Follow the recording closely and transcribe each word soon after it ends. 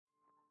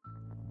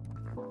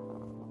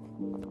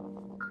Je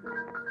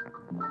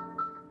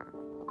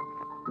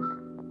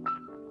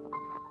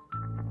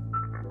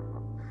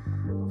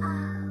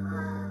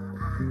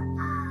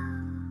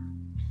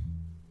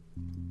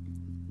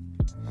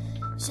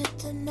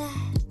te mets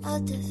au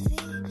défi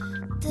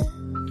de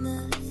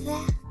me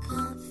faire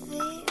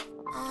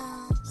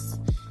confiance.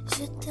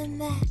 Je te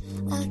mets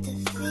au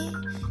défi.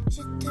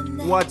 Je te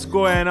mets. What's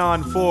going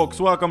on, folks?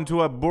 Welcome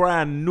to a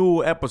brand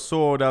new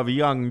episode of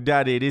Young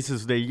Daddy. This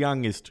is the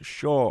youngest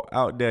show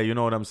out there. You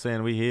know what I'm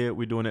saying? We here,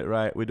 we doing it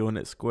right, we doing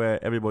it square.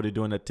 Everybody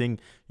doing a thing.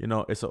 You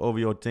know, it's an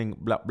OVO thing.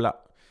 Blah blah.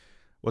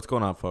 What's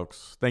going on,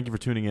 folks? Thank you for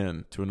tuning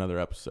in to another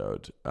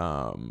episode.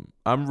 I'm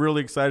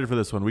really excited for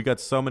this one. We got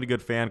so many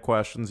good fan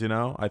questions, you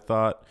know. I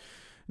thought,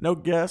 no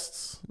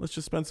guests. Let's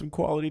just spend some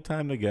quality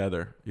time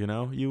together, you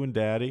know, you and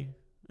Daddy.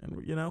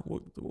 And, you know,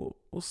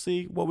 we'll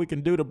see what we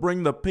can do to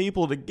bring the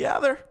people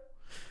together.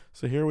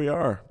 So here we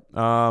are.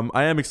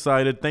 I am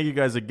excited. Thank you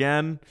guys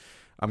again.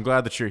 I'm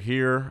glad that you're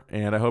here,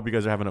 and I hope you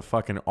guys are having a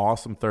fucking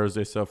awesome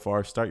Thursday so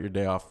far. Start your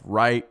day off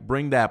right.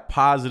 Bring that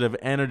positive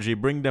energy.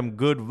 Bring them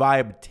good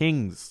vibe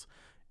things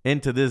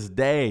into this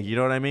day. You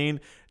know what I mean?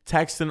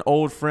 Text an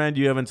old friend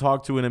you haven't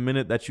talked to in a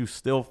minute that you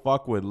still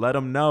fuck with. Let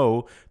them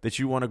know that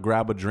you want to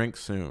grab a drink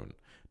soon.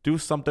 Do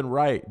something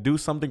right. Do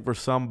something for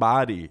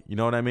somebody. You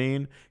know what I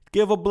mean?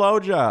 Give a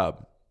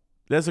blowjob.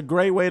 That's a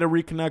great way to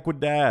reconnect with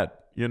dad.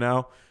 You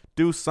know?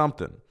 Do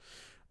something.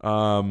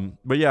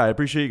 But yeah, I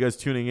appreciate you guys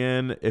tuning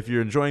in. If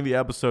you're enjoying the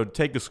episode,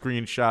 take a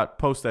screenshot,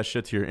 post that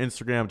shit to your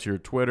Instagram, to your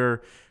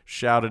Twitter,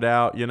 shout it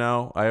out. You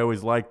know, I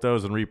always like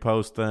those and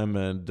repost them.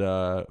 And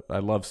I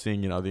love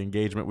seeing, you know, the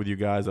engagement with you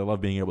guys. I love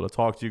being able to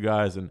talk to you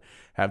guys and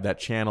have that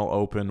channel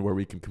open where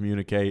we can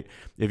communicate.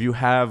 If you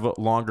have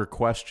longer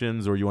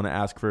questions or you want to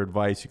ask for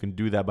advice, you can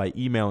do that by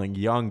emailing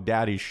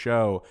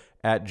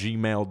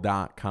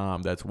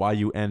youngdaddyshow@gmail.com. That's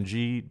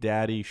YUNG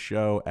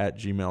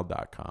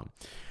daddyshow@gmail.com.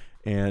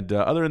 And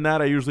other than that,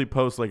 I usually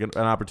post like an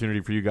opportunity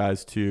for you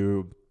guys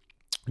to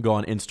go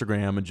on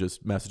Instagram and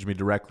just message me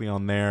directly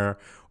on there,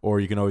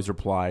 or you can always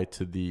reply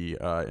to the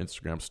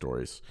Instagram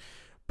stories.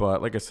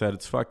 But like I said,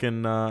 it's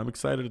fucking, I'm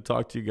excited to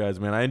talk to you guys,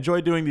 man. I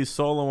enjoy doing these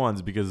solo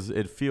ones because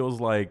it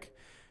feels like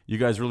you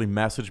guys really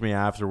message me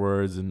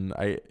afterwards, and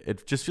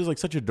it just feels like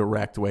such a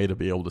direct way to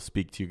be able to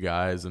speak to you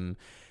guys, and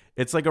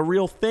it's like a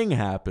real thing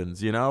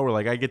happens, you know, where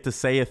like I get to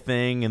say a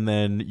thing and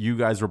then you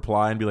guys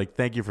reply and be like,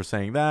 thank you for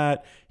saying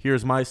that.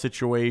 Here's my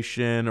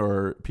situation,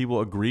 or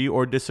people agree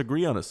or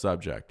disagree on a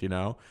subject, you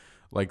know,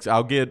 like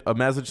I'll get a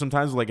message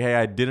sometimes like, hey,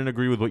 I didn't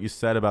agree with what you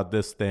said about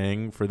this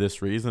thing for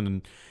this reason.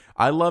 And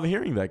I love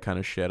hearing that kind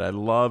of shit. I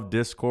love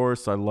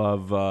discourse. I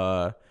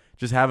love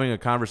just having a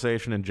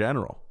conversation in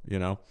general, you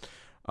know.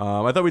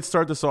 I thought we'd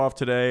start this off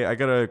today. I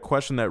got a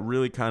question that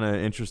really kind of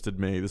interested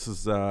me. This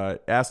is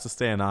asked to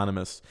stay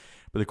anonymous.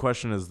 But the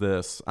question is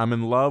this: I'm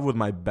in love with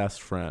my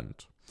best friend.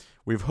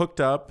 We've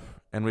hooked up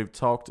and we've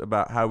talked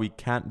about how we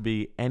can't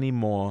be any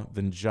more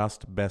than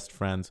just best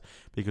friends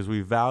because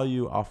we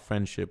value our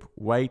friendship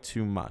way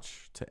too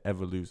much to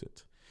ever lose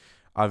it.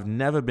 I've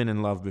never been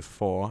in love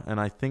before, and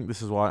I think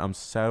this is why I'm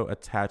so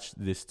attached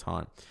this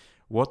time.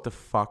 What the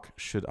fuck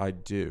should I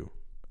do?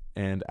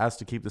 And asked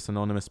to keep this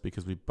anonymous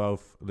because we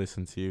both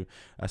listen to you.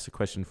 That's the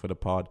question for the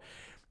pod.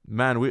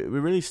 Man, we're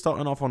really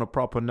starting off on a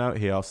proper note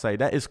here. I'll say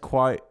that is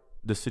quite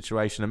the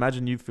situation.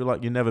 Imagine you feel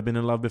like you've never been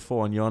in love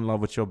before and you're in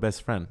love with your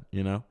best friend,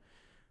 you know,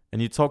 and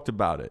you talked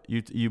about it.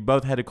 You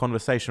both had a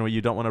conversation where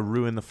you don't want to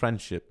ruin the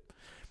friendship.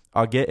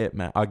 I get it,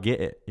 man. I get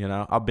it. You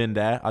know, I've been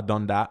there. I've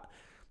done that.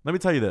 Let me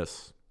tell you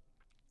this.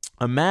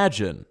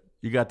 Imagine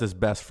you got this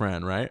best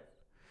friend, right?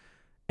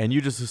 And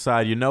you just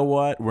decide, you know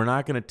what? We're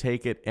not going to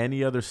take it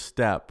any other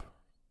step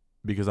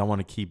because I want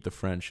to keep the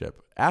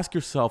friendship. Ask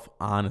yourself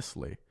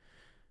honestly,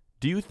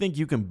 do you think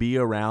you can be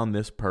around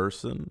this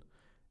person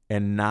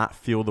and not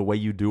feel the way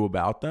you do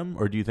about them?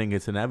 Or do you think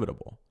it's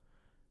inevitable?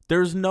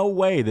 There's no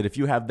way that if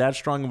you have that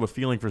strong of a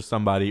feeling for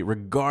somebody,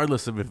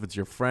 regardless of if it's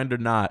your friend or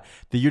not,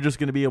 that you're just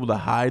going to be able to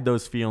hide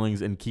those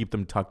feelings and keep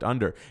them tucked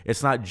under.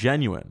 It's not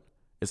genuine.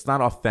 It's not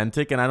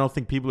authentic, and I don't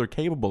think people are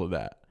capable of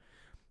that.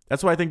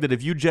 That's why I think that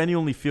if you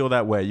genuinely feel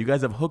that way, you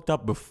guys have hooked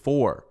up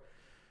before,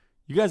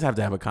 you guys have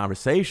to have a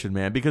conversation,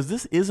 man, because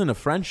this isn't a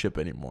friendship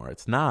anymore.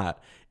 It's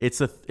not.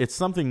 It's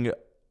something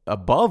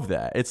above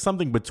that. It's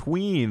something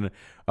between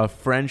a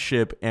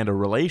friendship and a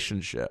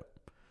relationship.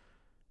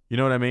 You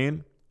know what I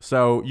mean?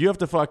 So you have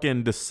to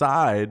fucking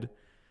decide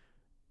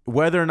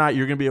whether or not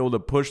you're going to be able to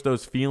push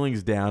those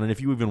feelings down, and if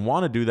you even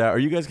want to do that, or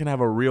you guys can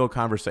have a real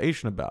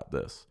conversation about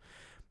this.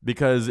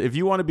 Because if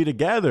you want to be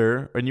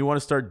together and you want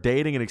to start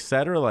dating and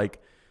etc.,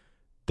 like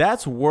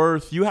that's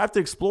you have to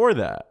explore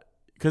that,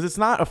 because it's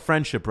not a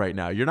friendship right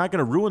now. You're not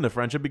going to ruin the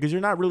friendship because you're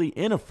not really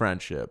in a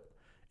friendship.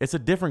 It's a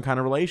different kind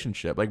of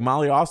relationship. Like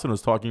Molly Austin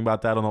was talking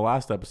about that on the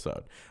last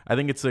episode. I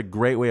think it's a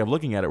great way of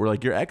looking at it. Where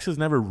like your ex is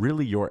never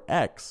really your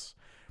ex.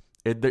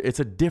 It's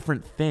a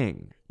different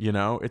thing, you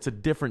know? It's a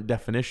different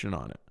definition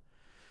on it.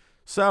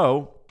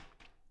 So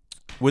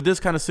with this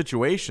kind of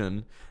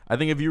situation, I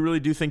think if you really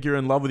do think you're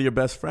in love with your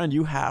best friend,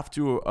 you have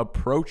to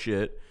approach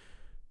it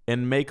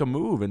and make a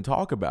move and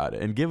talk about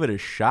it and give it a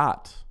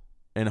shot.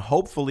 And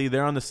hopefully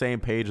they're on the same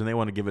page and they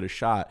want to give it a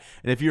shot.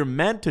 And if you're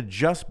meant to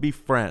just be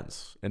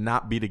friends and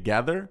not be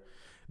together,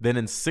 then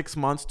in 6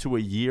 months to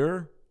a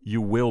year,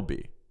 you will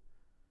be.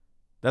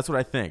 That's what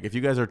I think. If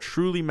you guys are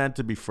truly meant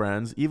to be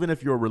friends, even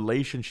if your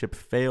relationship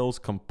fails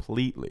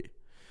completely,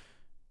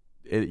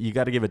 you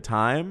got to give it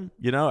time.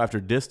 After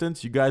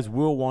distance, you guys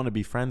will want to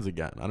be friends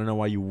again. I don't know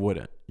why you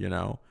wouldn't,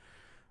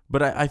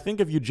 But I think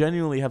if you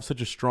genuinely have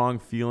such a strong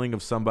feeling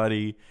of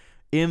somebody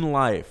in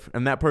life,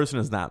 and that person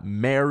is not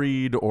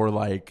married or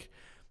like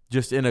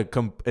just in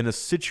a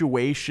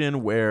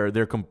situation where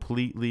they're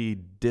completely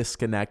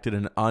disconnected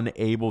and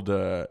unable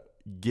to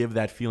give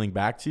that feeling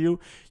back to you,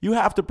 you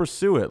have to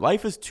pursue it.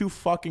 Life is too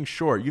fucking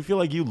short. You feel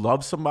like you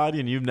love somebody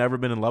and you've never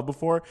been in love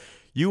before,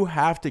 you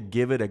have to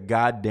give it a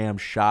goddamn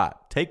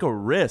shot. Take a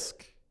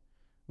risk.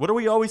 What are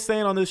we always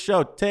saying on this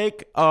show?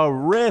 Take a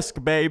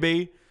risk,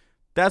 baby.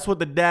 That's what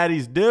the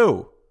daddies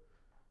do.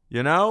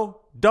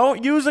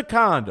 Don't use a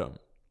condom.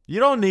 You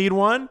don't need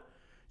one.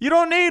 You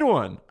don't need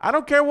one. I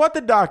don't care what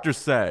the doctors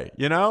say.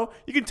 You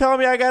can tell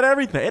me I got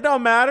everything. It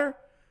don't matter.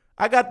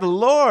 I got the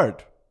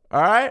Lord.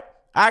 All right.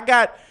 I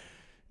got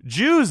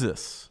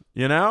Jesus,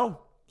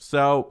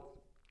 So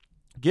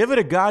give it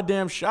a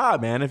goddamn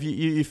shot, man. If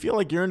you feel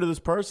like you're into this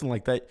person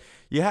like that,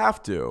 you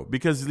have to,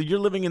 because you're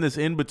living in this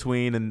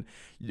in-between and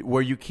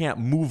where you can't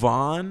move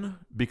on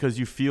because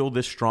you feel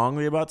this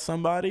strongly about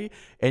somebody,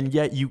 and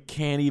yet you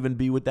can't even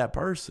be with that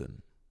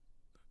person.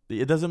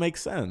 It doesn't make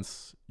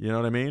sense. You know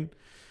what I mean?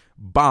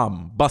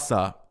 Bam,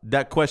 bassa.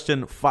 That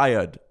question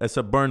fired. It's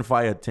a burn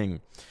fire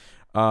thing.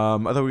 I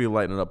thought we would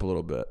lighten it up a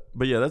little bit.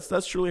 But yeah,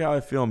 that's truly how I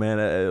feel,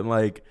 man.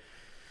 Like,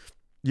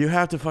 you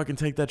have to fucking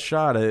take that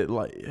shot.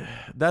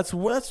 That's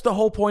the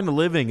whole point of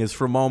living, is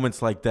for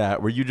moments like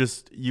that where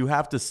you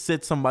have to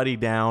sit somebody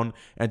down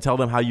and tell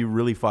them how you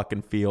really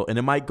fucking feel. And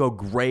it might go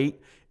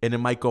great and it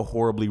might go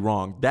horribly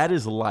wrong. That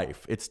is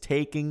life. It's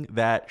taking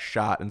that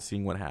shot and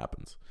seeing what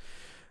happens.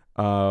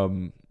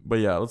 But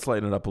yeah, let's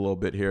lighten it up a little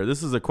bit here.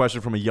 This is a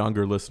question from a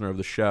younger listener of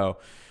the show.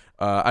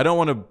 I don't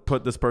want to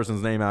put this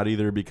person's name out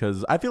either,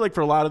 because I feel like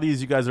for a lot of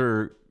these, you guys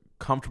are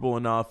comfortable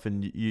enough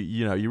and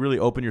you really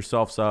open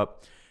yourselves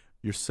up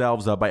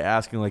by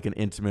asking like an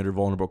intimate or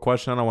vulnerable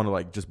question. I don't want to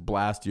like just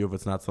blast you if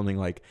it's not something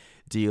like,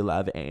 do you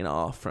love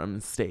anal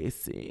from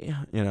Stacy?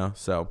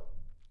 So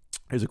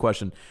here's a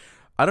question.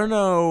 I don't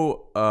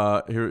know.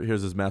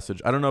 Here's his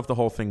message. I don't know if the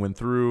whole thing went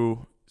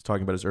through. He's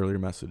talking about his earlier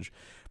message.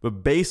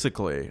 But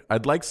basically,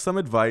 I'd like some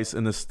advice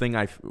in this thing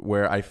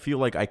where I feel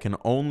like I can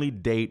only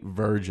date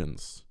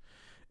virgins.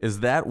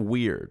 Is that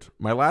weird?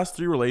 My last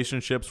 3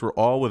 relationships were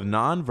all with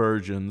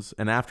non-virgins,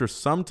 and after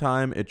some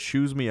time, it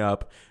chews me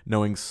up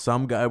knowing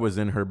some guy was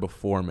in her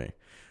before me.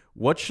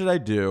 What should I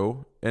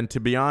do? And to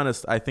be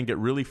honest, I think it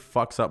really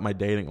fucks up my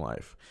dating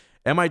life.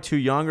 Am I too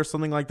young or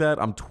something like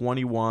that? I'm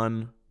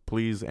 21.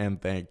 Please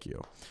and thank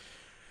you.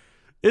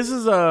 This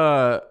is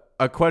a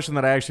question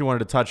that I actually wanted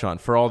to touch on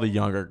for all the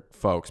younger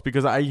folks,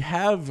 because I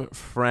have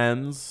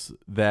friends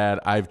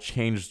that I've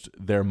changed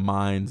their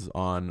minds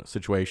on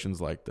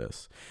situations like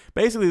this.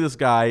 Basically, this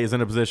guy is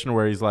in a position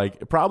where he's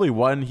like, probably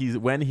when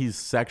he's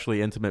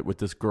sexually intimate with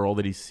this girl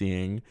that he's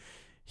seeing,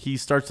 he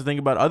starts to think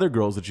about other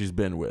girls that she's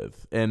been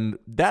with. And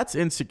that's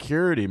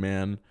insecurity,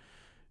 man.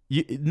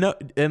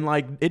 And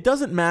like, it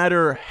doesn't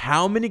matter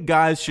how many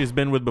guys she's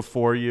been with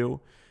before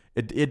you.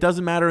 It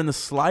doesn't matter in the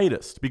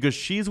slightest, because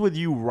she's with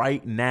you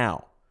right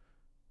now.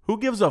 Who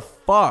gives a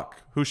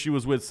fuck who she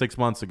was with 6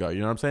 months ago?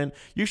 You know what I'm saying?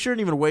 You shouldn't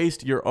even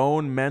waste your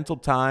own mental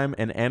time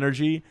and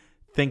energy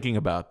thinking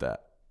about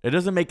that. It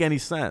doesn't make any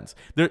sense.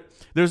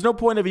 There's no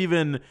point of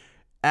even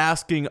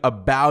asking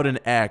about an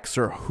ex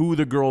or who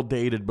the girl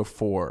dated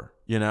before,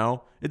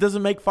 It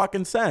doesn't make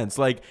fucking sense.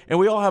 Like, and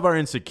we all have our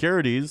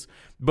insecurities,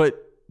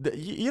 but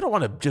you don't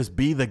want to just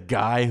be the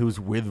guy who's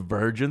with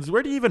virgins.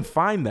 Where do you even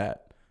find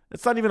that?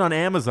 It's not even on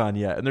Amazon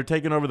yet, and they're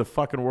taking over the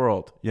fucking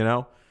world,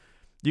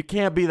 You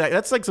can't be that.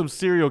 That's like some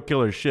serial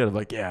killer shit of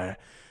like, yeah,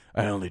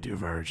 I only do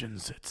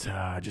virgins. It's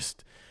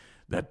just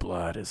that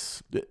blood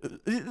is...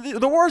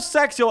 The worst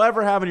sex you'll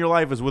ever have in your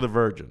life is with a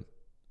virgin.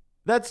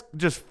 That's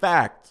just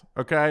fact,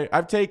 okay?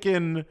 I've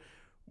taken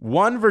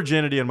one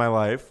virginity in my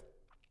life.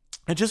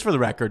 And just for the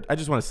record, I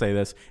just want to say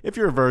this. If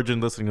you're a virgin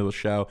listening to the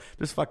show,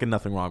 there's fucking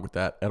nothing wrong with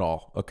that at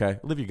all, okay?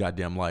 Live your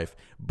goddamn life.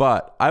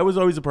 But I was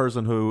always a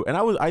person who... And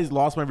I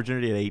lost my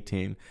virginity at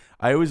 18.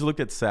 I always looked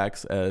at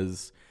sex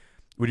as...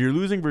 When you're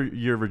losing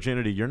your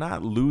virginity, you're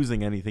not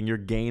losing anything. You're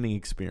gaining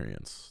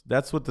experience.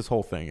 That's what this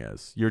whole thing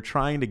is. You're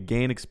trying to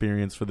gain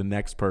experience for the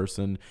next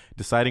person,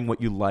 deciding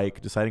what you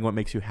like, deciding what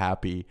makes you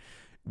happy,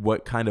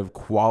 what kind of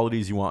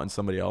qualities you want in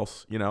somebody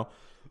else,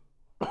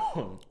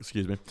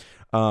 Excuse me.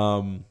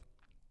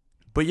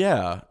 But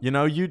yeah,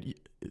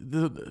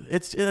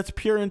 it's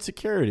pure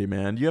insecurity,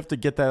 man. You have to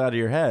get that out of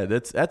your head.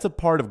 That's a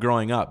part of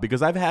growing up,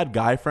 because I've had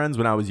guy friends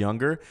when I was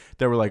younger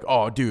that were like,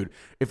 oh, dude,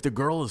 if the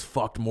girl has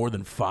fucked more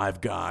than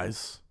 5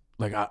 guys,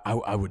 like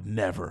I would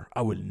never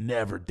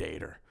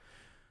date her.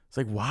 It's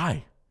like,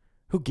 why?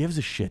 Who gives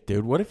a shit,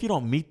 dude? What if you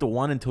don't meet the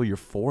one until you're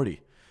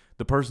 40?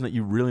 the person that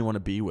you really want to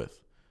be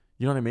with.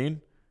 You know what I mean?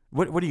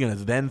 What are you going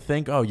to then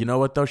think? Oh, you know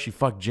what though? She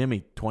fucked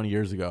Jimmy 20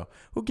 years ago.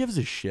 Who gives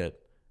a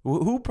shit?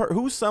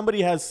 Who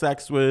somebody has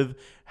sex with,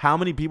 how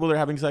many people they're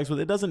having sex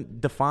with, it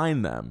doesn't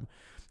define them.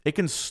 It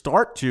can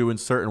start to in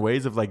certain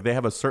ways if like they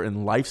have a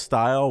certain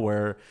lifestyle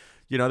where,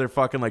 you know, they're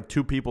fucking like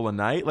 2 people a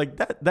night. Like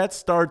that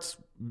starts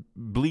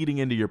bleeding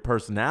into your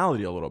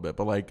personality a little bit.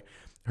 But like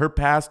her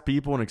past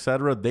people and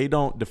etc., they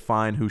don't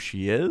define who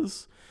she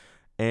is.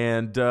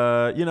 And,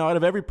 you know, out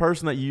of every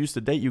person that you used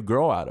to date, you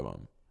grow out of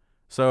them.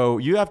 So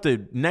you have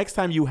to, next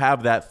time you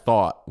have that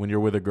thought when you're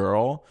with a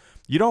girl,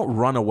 you don't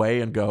run away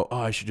and go, oh,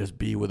 I should just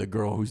be with a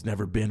girl who's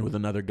never been with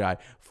another guy.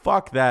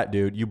 Fuck that,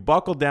 dude. You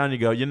buckle down. You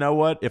go, you know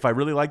what? If I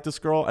really like this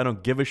girl, I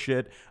don't give a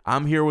shit.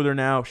 I'm here with her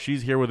now.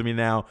 She's here with me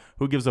now.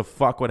 Who gives a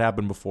fuck what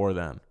happened before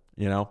then?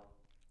 You know?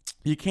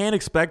 You can't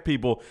expect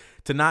people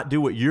to not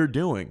do what you're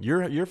doing.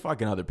 You're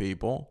fucking other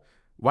people.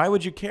 Why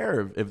would you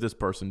care if this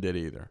person did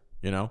either?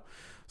 You know?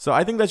 So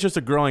I think that's just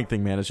a growing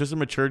thing, man. It's just a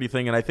maturity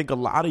thing, and I think a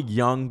lot of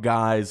young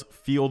guys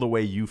feel the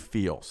way you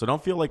feel. So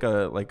don't feel like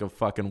a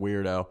fucking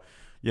weirdo.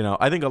 You know,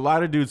 I think a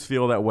lot of dudes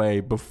feel that way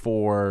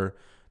before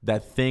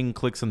that thing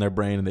clicks in their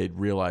brain and they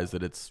realize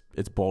that it's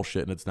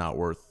bullshit and it's not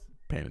worth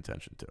paying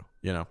attention to.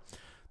 You know,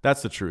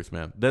 that's the truth,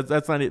 man.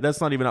 That's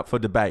not even up for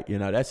debate. You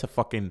know, that's a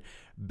fucking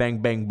bang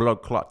bang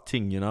blood clot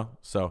thing. You know.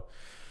 So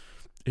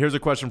here's a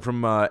question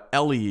from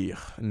Ellie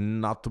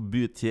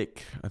Natobutik.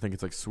 I think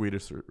it's like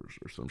Swedish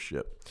or some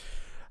shit.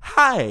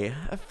 Hi.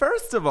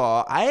 First of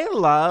all, I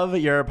love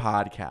your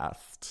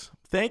podcast.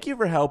 Thank you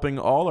for helping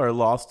all our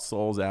lost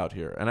souls out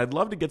here, and I'd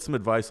love to get some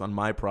advice on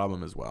my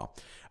problem as well.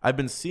 I've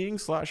been seeing /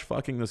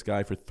 fucking this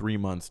guy for 3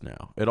 months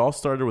now. It all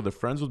started with a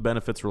friends with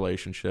benefits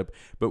relationship,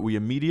 but we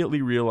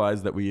immediately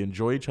realized that we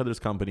enjoy each other's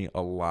company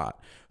a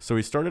lot. So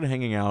we started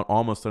hanging out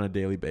almost on a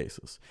daily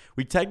basis.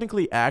 We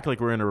technically act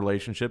like we're in a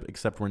relationship,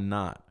 except we're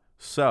not.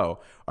 So,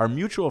 our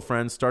mutual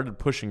friends started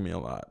pushing me a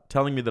lot,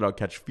 telling me that I'll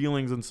catch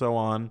feelings and so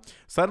on.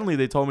 Suddenly,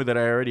 they told me that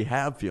I already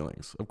have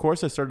feelings. Of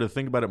course, I started to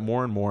think about it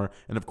more and more,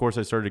 and of course,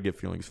 I started to get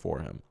feelings for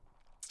him.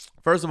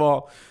 First of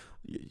all,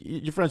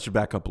 your friends should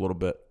back up a little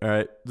bit, all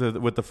right?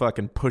 With the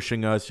fucking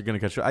pushing us, you're going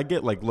to catch... I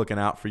get, like, looking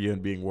out for you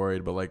and being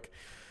worried, but, like,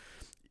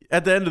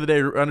 at the end of the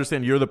day,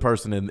 understand you're the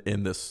person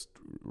in this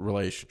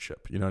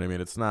relationship. You know what I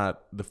mean? It's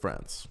not the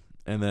friends.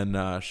 And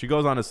then she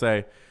goes on to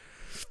say...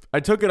 I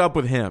took it up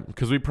with him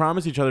because we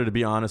promised each other to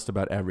be honest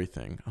about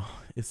everything. Oh,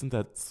 isn't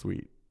that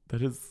sweet?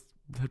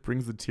 That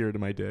brings a tear to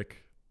my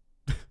dick.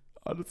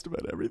 Honest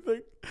about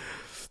everything.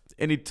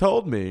 And he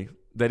told me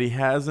that he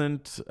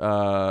hasn't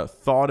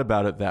thought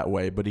about it that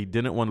way, but he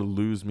didn't want to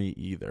lose me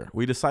either.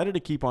 We decided to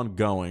keep on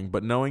going,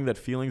 but knowing that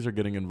feelings are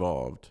getting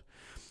involved.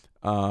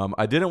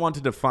 I didn't want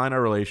to define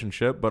our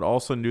relationship, but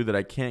also knew that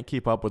I can't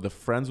keep up with a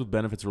friends with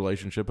benefits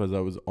relationship as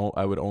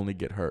I would only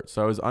get hurt.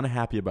 So I was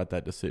unhappy about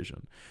that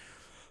decision.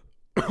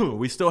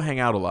 We still hang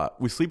out a lot.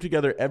 We sleep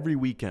together every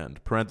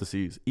weekend,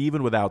 parentheses,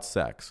 even without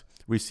sex.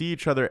 We see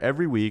each other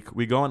every week.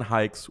 We go on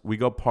hikes. We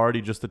go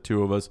party, just the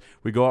two of us.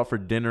 We go out for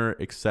dinner,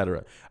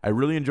 etc. I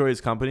really enjoy his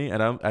company,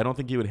 and I don't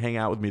think he would hang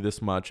out with me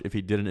this much if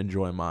he didn't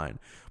enjoy mine.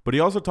 But he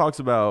also talks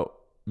about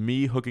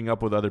me hooking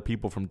up with other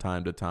people from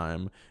time to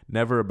time,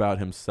 never about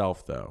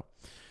himself, though.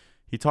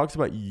 He talks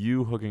about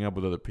you hooking up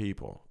with other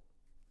people.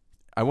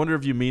 I wonder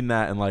if you mean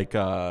that in like...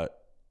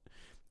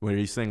 where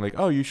he's saying like,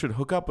 oh, you should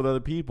hook up with other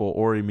people,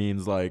 or he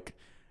means like,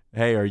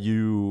 hey, are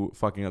you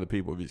fucking other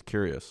people, if he's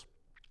curious,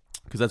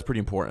 because that's pretty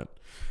important.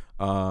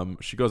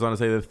 She goes on to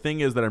say, the thing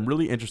is that I'm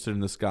really interested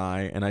in this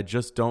guy, and I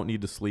just don't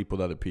need to sleep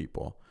with other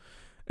people.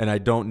 And I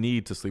don't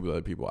need to sleep with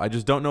other people. I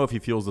just don't know if he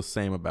feels the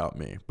same about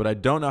me. But I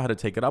don't know how to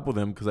take it up with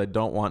him because I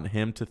don't want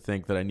him to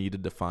think that I need to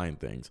define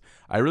things.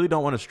 I really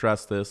don't want to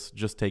stress this.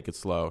 Just take it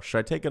slow. Should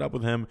I take it up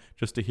with him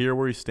just to hear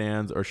where he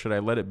stands, or should I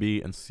let it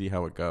be and see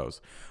how it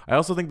goes? I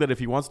also think that if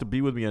he wants to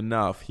be with me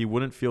enough, he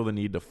wouldn't feel the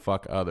need to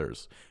fuck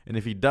others. And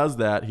if he does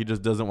that, he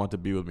just doesn't want to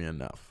be with me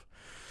enough.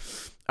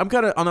 I'm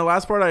kind of on the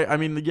last part. I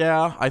mean,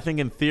 yeah, I think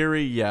in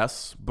theory,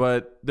 yes,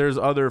 but there's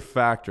other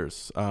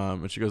factors.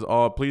 And she goes,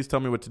 oh, please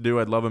tell me what to do.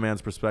 I'd love a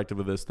man's perspective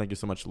of this. Thank you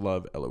so much.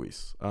 Love,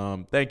 Eloise.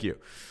 Thank you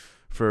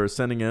for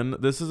sending in.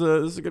 This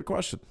is a good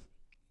question.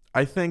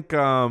 I think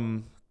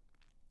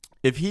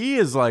if he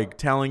is like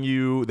telling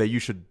you that you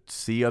should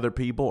see other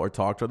people or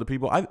talk to other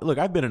people,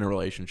 I've been in a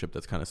relationship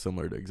that's kind of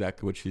similar to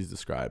exactly what she's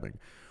describing,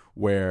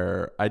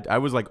 where I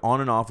was like on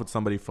and off with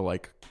somebody for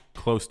like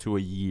close to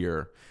a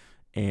year,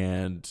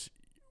 and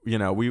you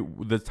know,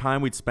 the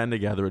time we'd spend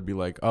together would be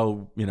like,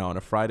 oh, you know, on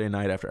a Friday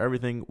night after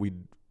everything,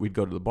 we'd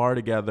go to the bar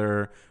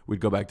together,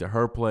 we'd go back to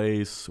her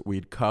place,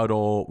 we'd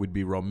cuddle, we'd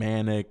be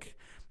romantic,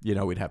 you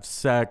know, we'd have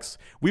sex.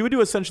 We would do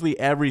essentially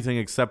everything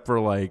except for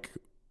like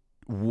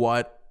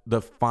what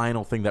the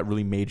final thing that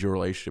really made your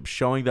relationship,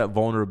 showing that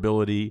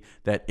vulnerability,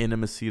 that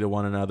intimacy to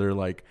one another.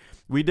 Like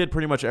we did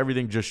pretty much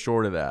everything just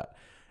short of that.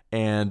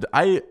 And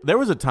there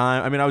was a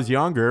time, I mean, I was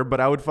younger, but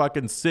I would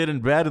fucking sit in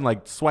bed and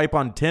like swipe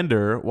on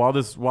Tinder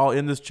while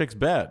in this chick's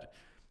bed,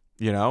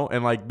 you know?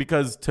 And like,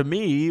 because to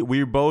me,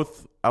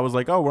 I was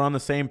like, oh, we're on the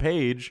same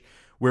page.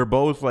 we're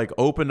both like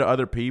open to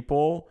other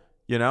people,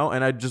 you know,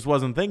 and I just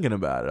wasn't thinking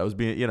about it. I was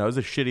being, you know, it was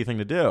a shitty thing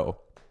to do.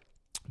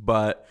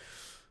 But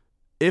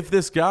if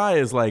this guy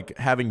is like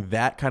having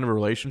that kind of a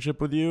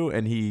relationship with you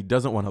and he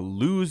doesn't want to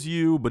lose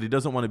you, but he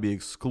doesn't want to be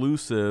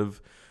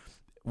exclusive,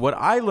 what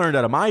I learned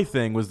out of my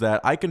thing was that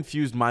I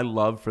confused my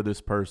love for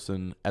this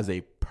person, as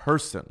a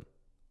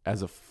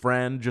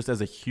friend, just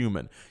as a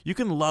human. You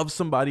can love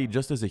somebody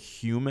just as a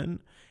human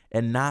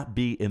and not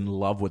be in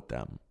love with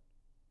them.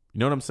 You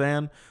know what I'm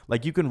saying?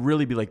 Like, you can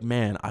really be like,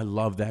 man, I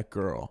love that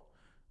girl,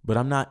 but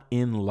I'm not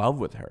in love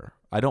with her.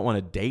 I don't want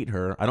to date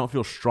her. I don't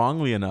feel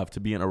strongly enough to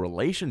be in a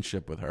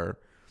relationship with her.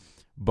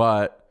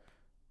 But,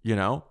 you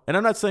know, and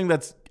I'm not saying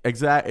that's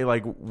exactly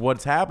like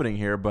what's happening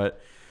here,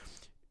 but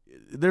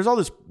there's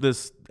all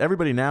this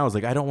everybody now is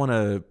like, I don't want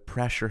to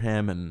pressure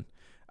him and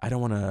I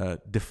don't want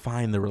to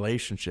define the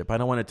relationship. I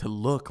don't want it to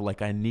look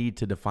like I need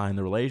to define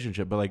the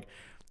relationship. But like,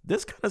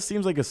 this kind of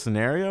seems like a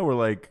scenario where,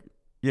 like,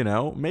 you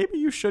know, maybe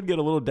you should get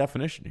a little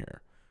definition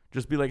here.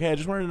 Just be like, hey, I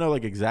just wanted to know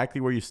like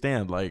exactly where you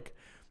stand. Like,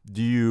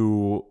 do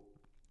you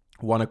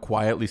want to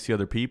quietly see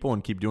other people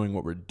and keep doing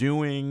what we're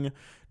doing?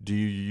 Do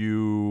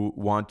you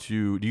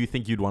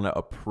think you'd want to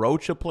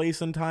approach a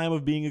place and time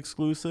of being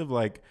exclusive?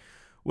 Like,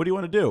 what do you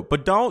want to do?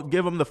 But don't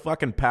give him the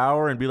fucking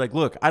power and be like,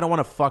 look, I don't want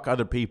to fuck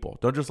other people.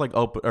 Don't just like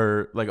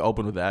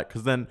open with that.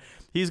 Cause then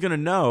he's going to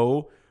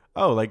know,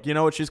 oh, like, you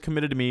know what? She's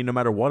committed to me no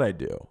matter what I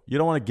do. You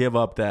don't want to give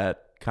up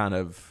that kind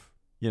of,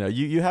 you know,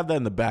 you have that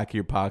in the back of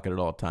your pocket at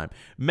all time.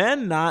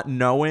 Men not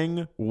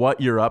knowing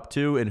what you're up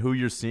to and who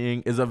you're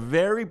seeing is a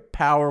very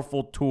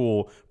powerful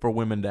tool for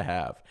women to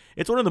have.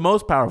 It's one of the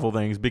most powerful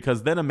things,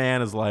 because then a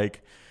man is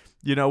like,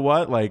 you know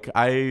what? Like,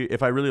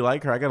 if I really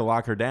like her, I got to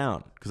lock her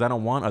down because I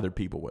don't want other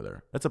people with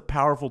her. That's a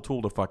powerful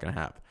tool to fucking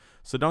have.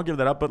 So don't give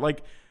that up, but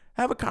like,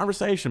 have a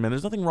conversation, man.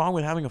 There's nothing wrong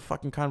with having a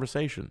fucking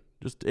conversation.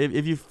 Just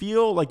if you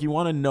feel like you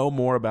want to know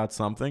more about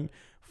something,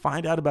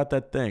 find out about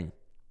that thing.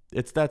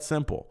 It's that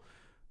simple.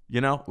 You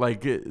know,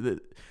 like a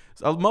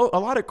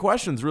lot of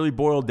questions really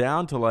boil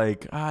down to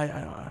like,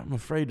 I'm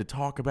afraid to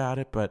talk about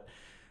it, but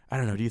I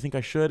don't know. Do you think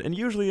I should? And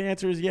usually the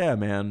answer is, yeah,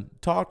 man,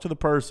 talk to the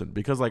person,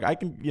 because like I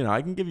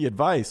can give you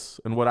advice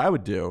on what I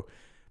would do,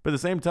 but at the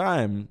same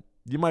time,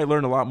 you might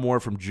learn a lot more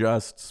from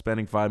just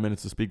spending 5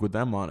 minutes to speak with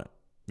them on it,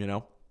 you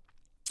know?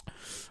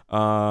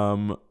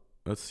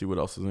 Let's see what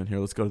else is in here.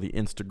 Let's go to the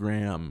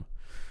Instagram.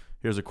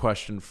 Here's a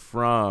question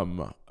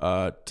from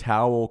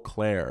Towel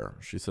Claire.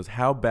 She says,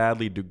 how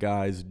badly do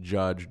guys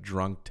judge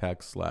drunk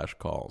text /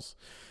 calls?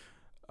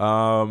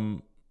 I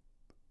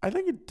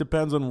think it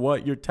depends on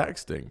what you're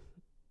texting.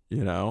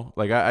 You know,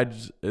 like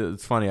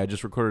it's funny. I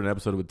just recorded an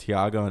episode with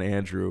Tiago and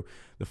Andrew.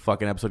 The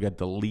fucking episode got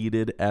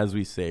deleted as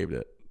we saved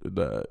it.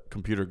 The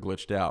computer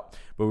glitched out,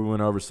 but we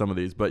went over some of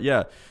these. But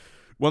yeah,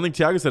 one thing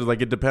Tiago said is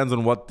like, it depends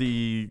on what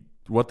the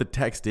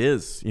text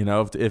is. You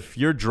know, if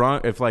you're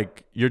drunk,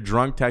 you're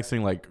drunk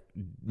texting like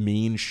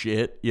mean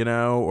shit, you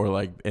know, or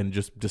like, and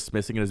just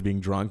dismissing it as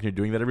being drunk, and you're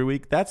doing that every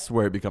week, that's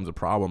where it becomes a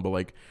problem. But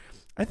like,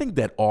 I think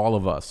that all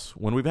of us,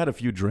 when we've had a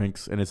few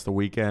drinks and it's the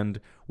weekend,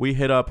 we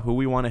hit up who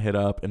we want to hit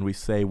up and we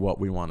say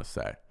what we want to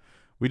say.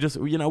 We just,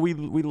 you know, we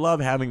love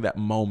having that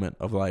moment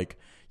of like,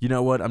 you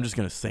know what, I'm just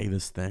going to say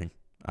this thing.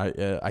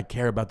 I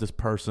care about this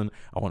person.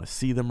 I want to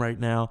see them right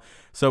now.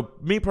 So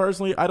me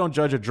personally, I don't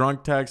judge a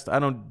drunk text. I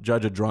don't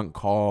judge a drunk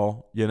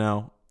call, you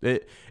know.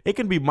 It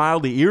can be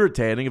mildly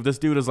irritating if this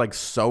dude is like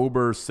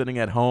sober, sitting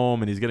at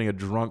home, and he's getting a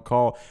drunk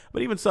call.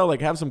 But even so,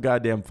 like, have some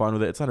goddamn fun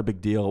with it. It's not a big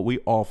deal. We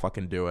all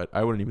fucking do it.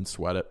 I wouldn't even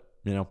sweat it,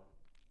 you know.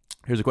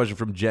 Here's a question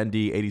from Jen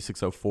D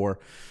 8604.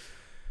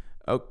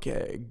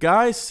 Okay,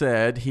 guy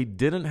said he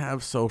didn't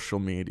have social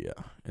media,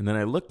 and then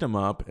I looked him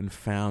up and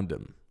found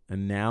him,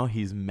 and now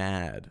he's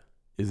mad.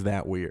 Is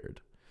that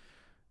weird?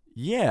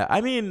 Yeah,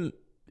 I mean,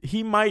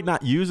 he might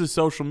not use his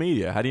social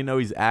media. How do you know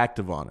he's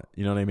active on it?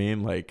 You know what I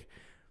mean? Like,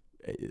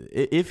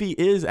 if he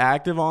is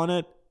active on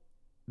it,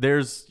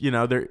 there's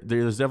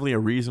definitely a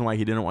reason why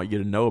he didn't want you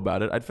to know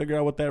about it. I'd figure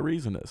out what that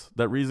reason is.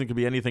 That reason could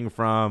be anything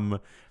from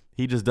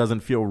he just doesn't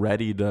feel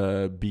ready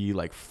to be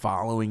like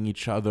following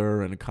each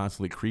other and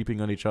constantly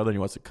creeping on each other, and he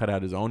wants to cut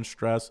out his own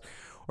stress.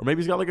 Or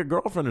maybe he's got like a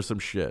girlfriend or some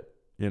shit,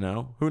 you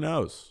know? Who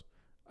knows?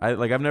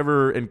 I've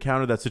never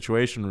encountered that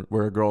situation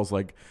where a girl's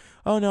like,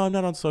 oh no, I'm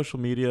not on social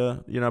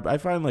media. You know, I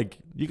find like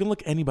you can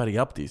look anybody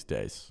up these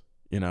days,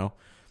 you know?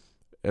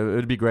 It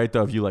would be great,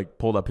 though, if you, like,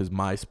 pulled up his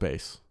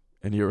MySpace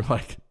and you were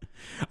like,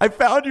 I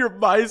found your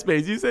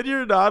MySpace. You said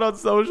you're not on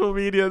social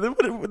media.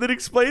 Then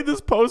explain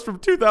this post from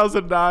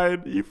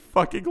 2009, you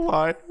fucking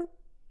liar.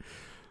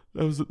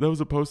 That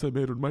was a post I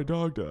made when my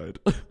dog died.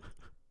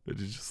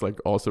 It's just, like,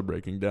 also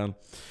breaking down.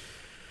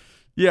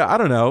 Yeah, I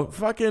don't know.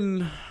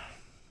 Fucking,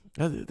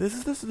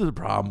 this is the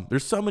problem.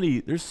 There's so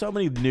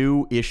many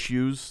new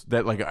issues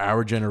that, like,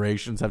 our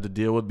generations have to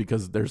deal with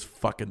because there's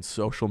fucking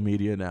social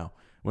media now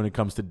when it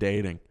comes to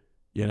dating.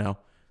 You know,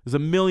 there's a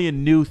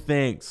million new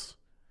things.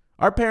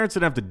 Our parents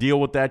didn't have to deal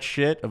with that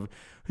shit.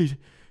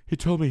 He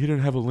told me he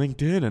didn't have a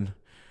LinkedIn, and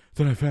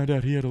then I found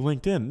out he had a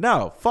LinkedIn.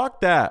 No,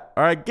 fuck that.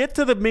 All right, get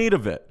to the meat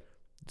of it.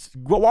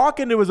 Walk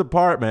into his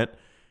apartment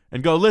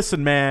and go,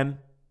 listen, man,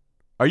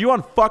 are you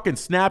on fucking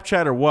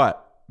Snapchat or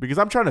what? Because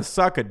I'm trying to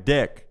suck a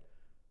dick.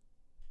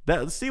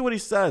 See what he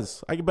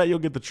says. I can bet you'll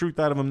get the truth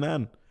out of him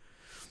then.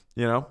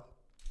 You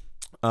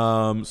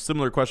know?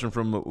 Similar question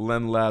from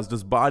Len Laz.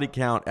 Does body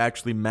count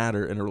actually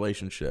matter in a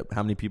relationship?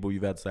 How many people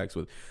you've had sex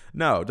with?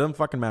 No, it doesn't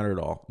fucking matter at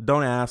all.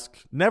 Don't ask.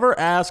 Never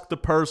ask the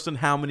person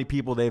how many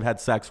people they've had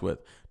sex with.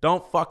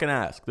 Don't fucking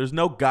ask. There's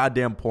no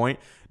goddamn point.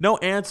 No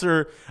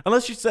answer.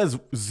 Unless she says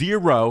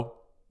 0,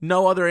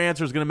 no other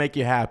answer is going to make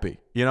you happy.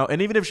 You know?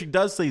 And even if she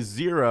does say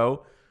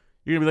 0,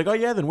 you're going to be like,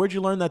 oh yeah, then where'd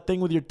you learn that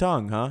thing with your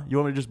tongue, huh? You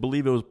want me to just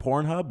believe it was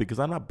Pornhub? Because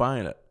I'm not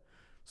buying it.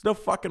 There's no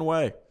fucking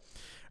way.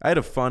 I had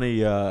a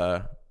funny,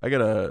 I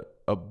got a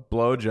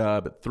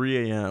blowjob at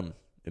 3 a.m.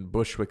 in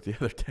Bushwick the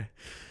other day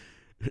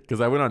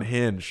because I went on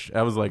Hinge.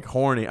 I was like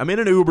horny. I'm in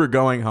an Uber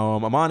going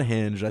home. I'm on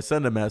Hinge. I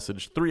send a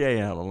message, 3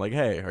 a.m. I'm like,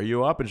 hey, are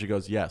you up? And she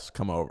goes, yes,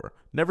 come over.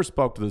 Never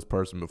spoke to this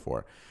person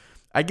before.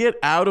 I get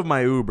out of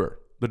my Uber.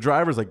 The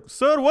driver's like,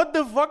 sir, what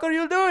the fuck are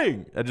you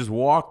doing? I just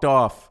walked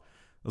off.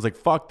 I was like,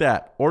 fuck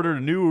that. Ordered a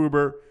new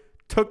Uber,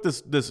 took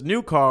this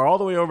new car all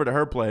the way over to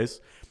her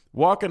place,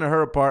 walk into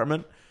her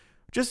apartment,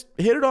 just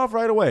hit it off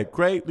right away.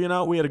 Great. You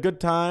know, we had a good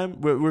time.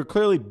 We're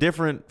clearly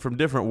different from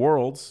different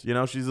worlds. You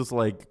know, she's this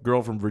like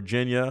girl from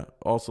Virginia,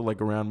 also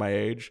like around my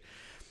age.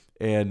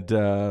 And, you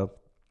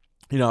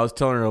know, I was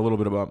telling her a little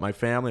bit about my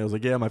family. I was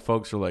like, yeah, my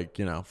folks are like,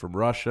 you know, from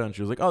Russia. And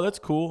she was like, oh, that's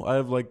cool. I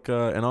have like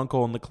an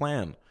uncle in the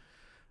Klan.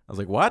 I was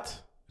like,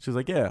 what? She was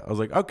like, yeah. I was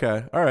like,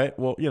 okay, all right.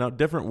 Well, you know,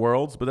 different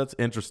worlds, but that's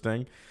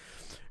interesting.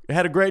 I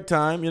had a great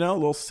time, you know, a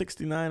little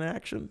 69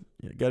 action.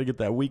 You got to get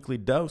that weekly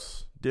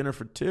dose. Dinner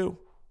for 2,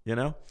 you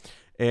know.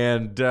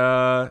 And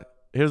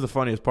here's the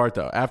funniest part,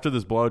 though. After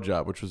this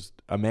blowjob, which was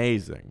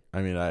amazing,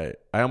 I mean, I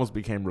almost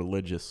became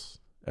religious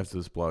after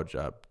this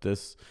blowjob.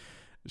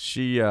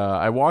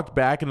 I walked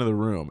back into the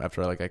room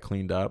after I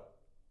cleaned up,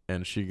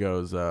 and she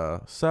goes,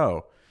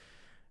 so,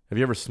 have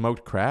you ever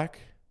smoked crack?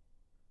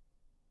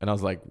 And I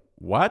was like,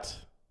 what?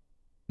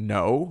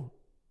 No.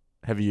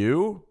 Have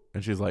you?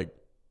 And she's like,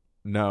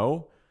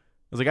 no.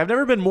 I was like, I've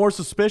never been more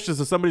suspicious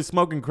of somebody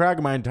smoking crack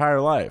in my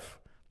entire life.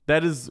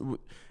 That is,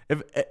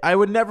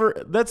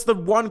 that's the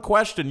one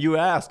question you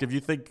ask if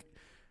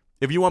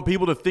you want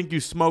people to think you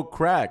smoke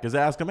crack, is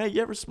ask them, hey,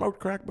 you ever smoked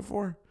crack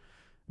before?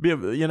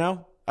 You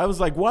know? I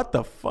was like, what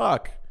the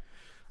fuck?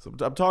 So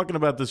I'm talking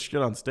about this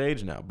shit on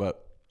stage now,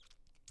 but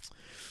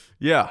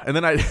yeah. And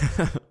then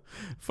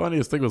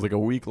funniest thing was like a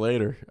week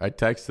later, I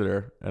texted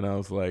her and I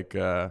was like,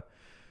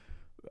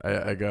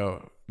 I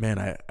go,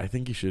 man, I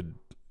think you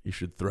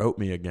should throat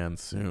me again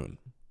soon.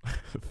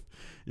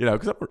 You know,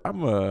 because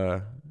I'm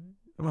a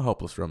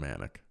hopeless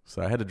romantic,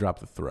 so I had to drop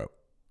the throat.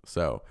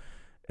 So,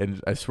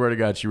 and I swear to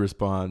God, she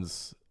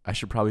responds, I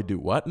should probably do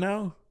what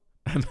now?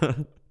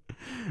 And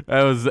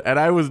I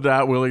was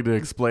not willing to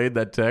explain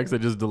that text. I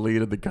just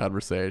deleted the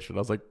conversation. I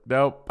was like,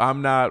 nope,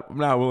 I'm not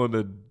willing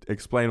to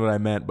explain what I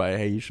meant by,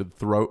 hey, you should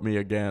throat me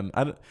again.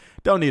 I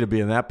don't need to be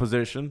in that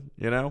position,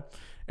 you know?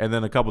 And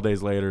then a couple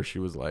days later, she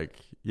was like,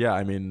 yeah,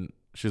 I mean,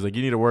 she's like,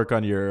 you need to work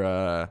on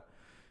you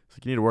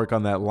need to work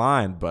on that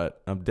line,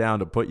 but I'm down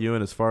to put you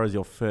in as far as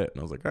you'll fit. And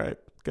I was like, all right,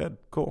 good,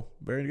 cool,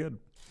 very good.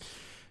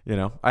 You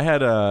know, I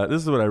had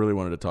this is what I really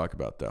wanted to talk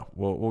about, though.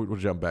 We'll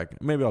jump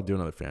back. Maybe I'll do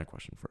another fan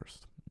question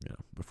first. You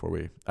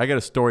know, I got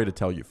a story to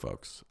tell you,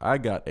 folks. I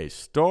got a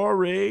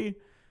story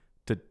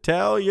to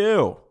tell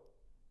you,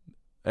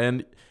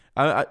 and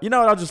you know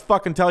what? I'll just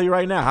fucking tell you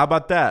right now. How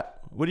about that?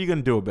 What are you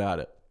gonna do about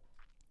it?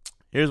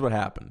 Here's what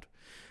happened.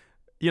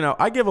 You know,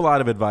 I give a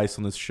lot of advice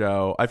on this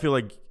show. I feel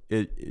like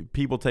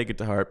people take it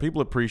to heart.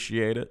 People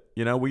appreciate it.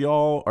 You know, we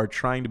all are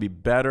trying to be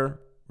better.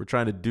 We're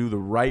trying to do the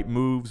right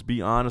moves,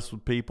 be honest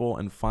with people,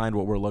 and find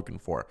what we're looking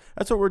for.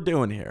 That's what we're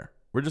doing here.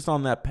 We're just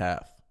on that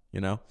path,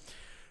 you know?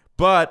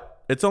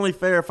 But it's only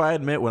fair if I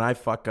admit when I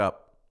fuck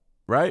up,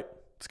 right?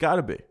 It's got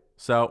to be.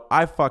 So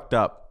I fucked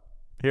up.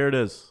 Here it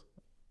is.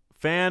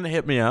 Fan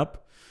hit me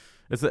up.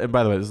 And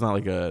by the way, it's not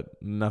like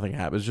nothing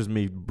happened. It's just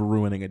me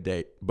ruining a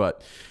date.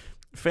 But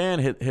fan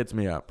hits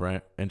me up,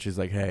 right? And she's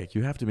like, hey,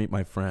 you have to meet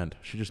my friend.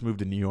 She just moved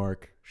to New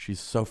York. She's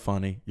so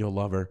funny. You'll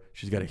love her.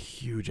 She's got a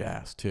huge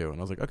ass, too. And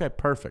I was like, okay,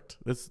 perfect.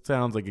 This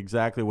sounds like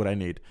exactly what I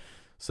need.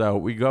 So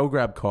we go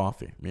grab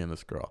coffee, me and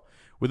this girl.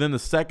 Within the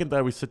second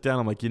that we sit down,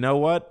 I'm like, you know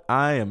what?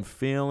 I am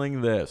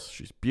feeling this.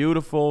 She's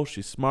beautiful.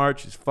 She's smart.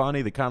 She's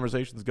funny. The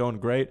conversation's going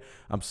great.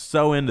 I'm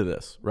so into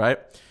this, right?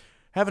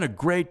 Having a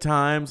great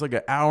time. It's like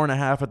an hour and a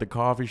half at the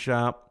coffee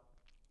shop.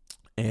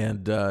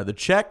 And the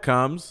check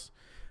comes.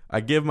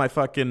 I give my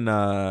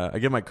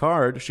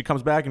card. She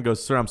comes back and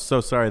goes, sir, I'm so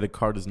sorry. The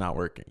card is not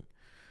working.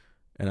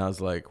 And I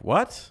was like,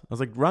 what? I was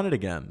like, run it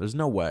again. There's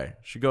no way.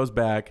 She goes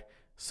back.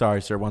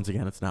 Sorry, sir. Once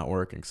again, it's not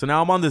working. So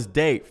now I'm on this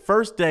date.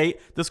 First date.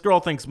 This girl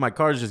thinks my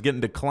card is just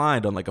getting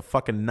declined on like a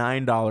fucking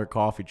 $9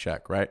 coffee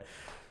check, right?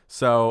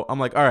 So I'm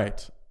like, all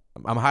right.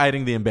 I'm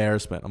hiding the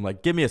embarrassment. I'm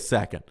like, give me a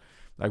second.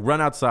 I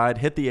run outside,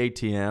 hit the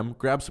ATM,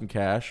 grab some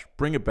cash,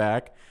 bring it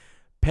back,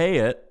 pay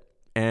it,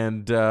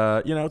 and,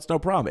 it's no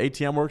problem.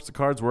 ATM works. The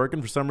card's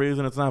working. For some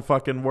reason, it's not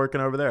fucking working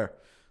over there.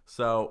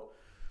 So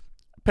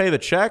pay the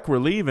check. We're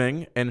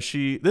leaving. And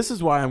this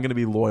is why I'm going to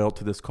be loyal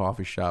to this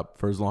coffee shop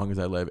for as long as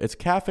I live. It's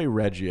Cafe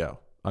Reggio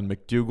on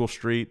McDougal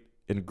Street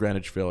in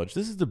Greenwich Village.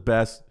 This is the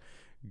best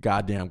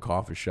goddamn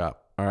coffee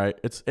shop. All right.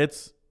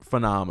 It's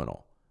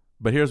phenomenal.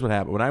 But here's what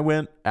happened. When I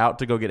went out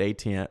to go get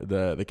ATM,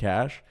 the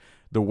cash,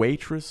 the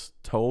waitress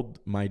told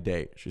my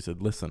date, she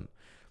said, listen,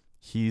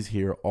 he's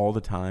here all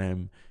the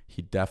time.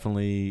 He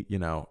definitely,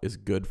 is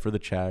good for the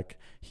check.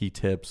 He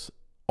tips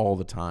all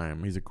the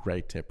time. He's a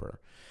great tipper.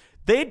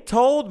 They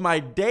told my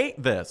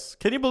date this.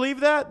 Can you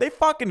believe that? They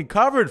fucking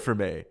covered for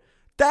me.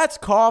 That's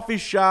coffee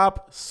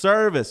shop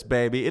service,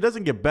 baby. It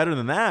doesn't get better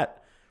than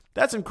that.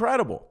 That's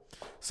incredible.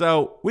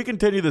 So we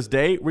continue this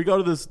date. We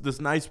go to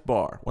this nice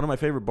bar, one of my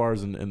favorite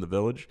bars in the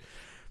village.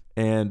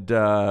 And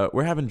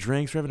we're having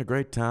drinks. We're having a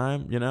great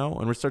time,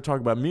 and we start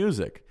talking about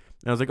music.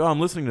 And I was like, oh, I'm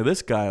listening to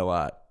this guy a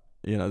lot,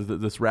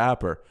 this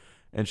rapper.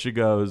 And she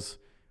goes,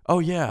 oh,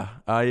 yeah,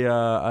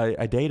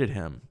 I dated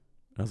him.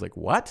 And I was like,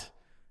 what?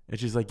 And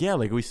she's like, yeah,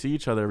 like we see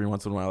each other every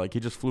once in a while. Like he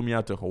just flew me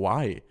out to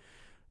Hawaii.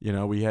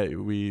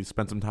 We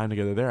spent some time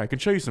together there. I can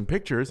show you some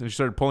pictures. And she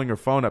started pulling her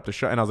phone up to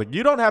show. And I was like,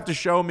 you don't have to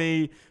show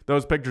me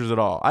those pictures at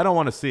all. I don't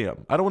want to see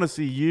them. I don't want to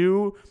see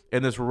you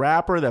and this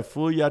rapper that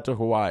flew you out to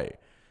Hawaii.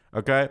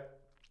 Okay?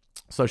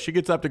 So she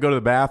gets up to go to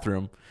the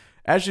bathroom.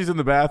 As she's in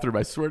the bathroom,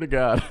 I swear to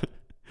God,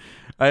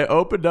 I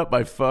opened up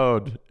my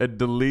phone and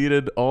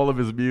deleted all of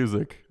his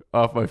music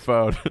off my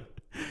phone.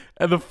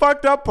 And the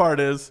fucked up part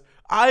is,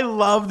 I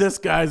love this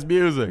guy's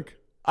music.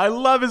 I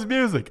love his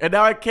music. And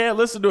now I can't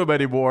listen to him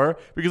anymore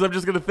because I'm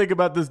just going to think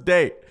about this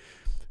date.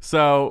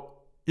 So,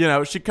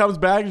 she comes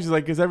back and she's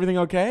like, is everything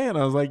okay? And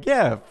I was like,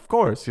 yeah, of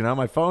course.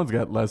 My phone's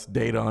got less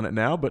data on it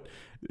now. But,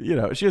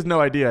 she has no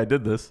idea I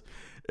did this.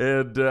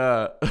 And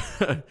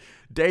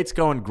date's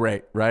going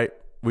great, right?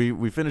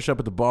 We finish up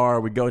at the bar.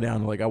 We go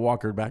down, I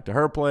walk her back to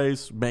her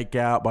place, make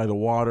out by the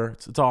water.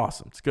 It's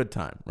awesome. It's a good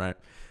time, right?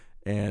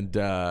 And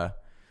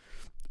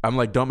I'm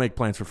like, don't make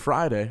plans for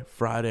Friday.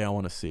 Friday, I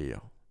want to see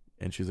you.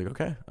 And she's like,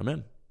 okay, I'm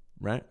in,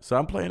 right? So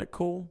I'm playing it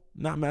cool,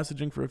 not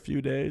messaging for a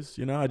few days.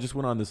 I just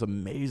went on this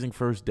amazing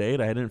first date.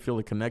 I didn't feel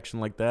a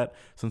connection like that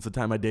since the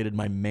time I dated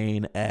my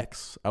main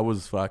ex. I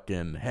was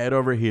fucking head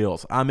over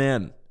heels. I'm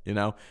in,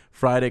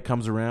 Friday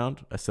comes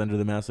around. I send her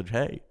the message,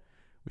 hey,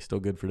 we still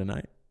good for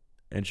tonight?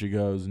 And she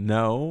goes,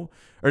 no.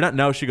 Or not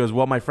no. She goes,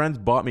 well, my friends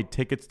bought me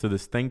tickets to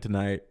this thing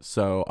tonight,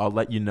 so I'll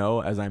let you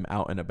know as I'm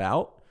out and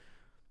about.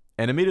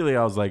 And immediately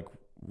I was like,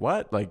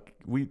 what?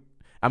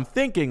 I'm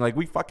thinking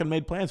we fucking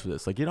made plans for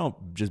this. You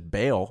don't just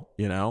bail,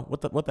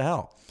 what the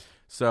hell?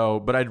 So,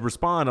 but I'd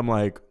respond. I'm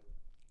like,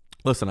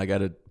 listen, I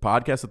got a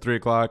podcast at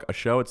 3:00, a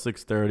show at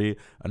 6:30,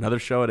 another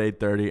show at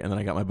 8:30, and then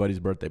I got my buddy's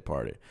birthday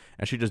party.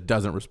 And she just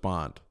doesn't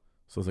respond.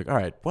 So I was like, all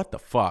right, what the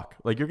fuck?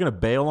 You're going to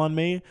bail on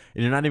me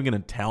and you're not even going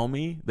to tell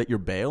me that you're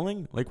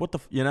bailing? What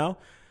the,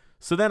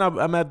 So then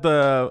I'm at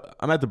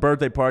the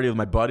birthday party with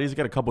my buddies.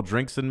 Got a couple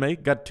drinks in me,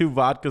 got 2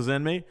 vodkas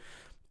in me.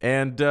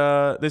 And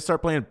they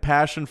start playing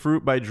Passion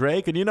Fruit by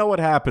Drake. And you know what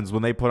happens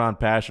when they put on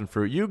Passion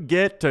Fruit? You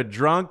get to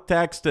drunk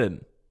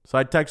texting. So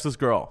I text this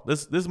girl.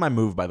 This is my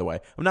move, by the way.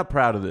 I'm not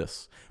proud of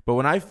this. But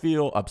when I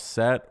feel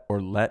upset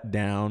or let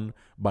down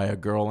by a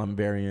girl I'm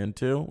very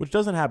into, which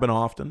doesn't happen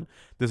often,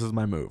 this is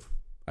my move.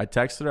 I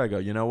texted her. I go,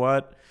 you know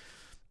what?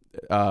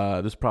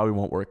 This probably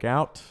won't work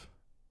out.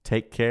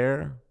 Take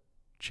care.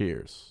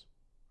 Cheers.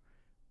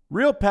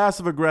 Real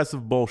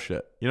passive-aggressive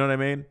bullshit. You know what I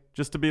mean?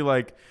 Just to be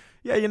like,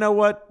 yeah, you know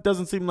what?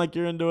 Doesn't seem like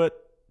you're into it.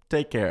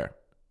 Take care.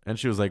 And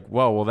she was like,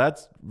 whoa, well,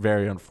 that's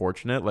very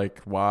unfortunate.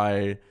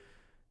 Why?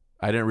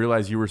 I didn't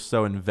realize you were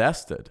so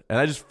invested. And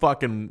I just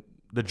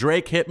the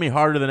Drake hit me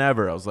harder than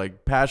ever. I was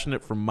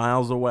passionate from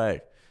miles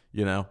away,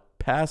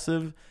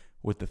 passive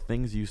with the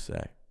things you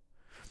say.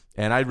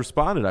 And I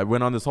responded. I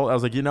went on this I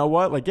was like, you know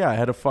what? Yeah, I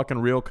had a fucking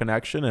real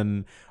connection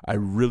and I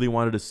really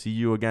wanted to see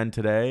you again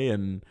today.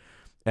 And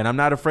I'm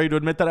not afraid to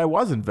admit that I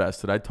was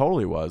invested. I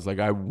totally was.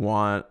 I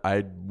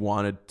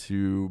wanted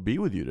to be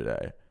with you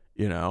today.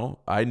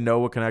 I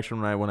know a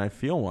connection when I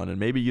feel one, and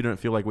maybe you didn't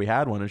feel like we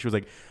had one. And she was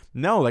like,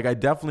 no, I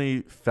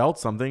definitely felt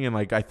something. And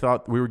I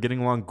thought we were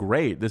getting along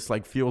great. This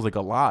feels like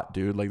a lot,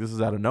 dude. This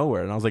is out of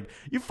nowhere. And I was like,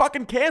 you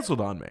fucking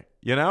canceled on me.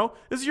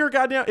 This is your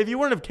goddamn, if you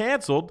wouldn't have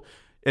canceled.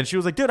 And she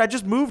was like, dude, I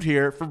just moved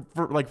here for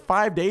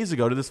 5 days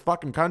ago to this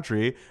fucking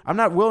country. I'm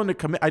not willing to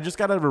commit. I just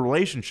got out of a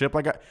relationship.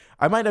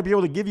 I might not be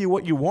able to give you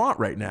what you want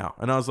right now.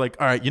 And I was like,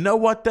 all right, you know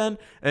what then?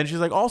 And she's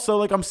like,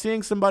 also, I'm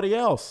seeing somebody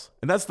else.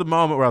 And that's the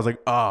moment where I was like,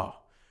 oh,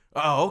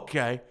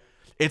 okay.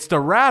 It's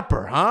the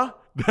rapper, huh?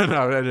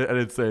 No, I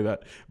didn't say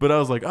that. But I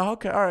was like, oh,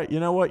 okay, all right.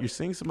 You know what? You're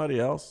seeing somebody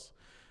else.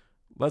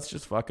 Let's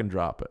just fucking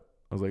drop it.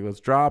 I was like,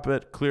 let's drop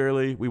it.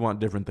 Clearly, we want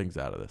different things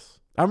out of this.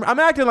 I'm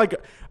acting like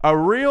a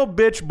real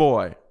bitch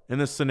boy in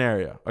this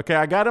scenario. Okay,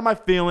 I got in my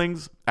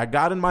feelings, I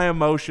got in my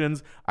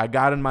emotions, I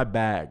got in my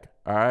bag.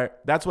 All right,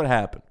 that's what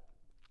happened.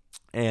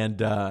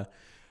 And I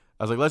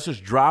was like, let's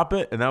just drop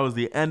it. And that was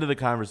the end of the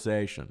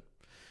conversation.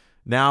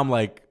 Now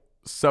I'm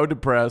so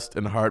depressed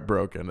and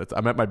heartbroken.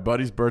 I'm at my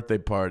buddy's birthday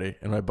party,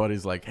 and my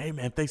buddy's like, hey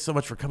man, thanks so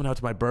much for coming out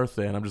to my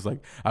birthday. And I'm just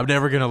like, I'm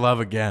never gonna love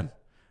again.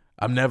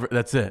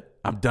 That's it.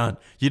 I'm done.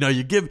 You know,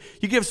 you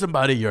give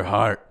somebody your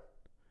heart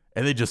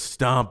and they just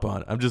stomp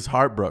on it. I'm just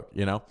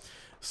heartbroken,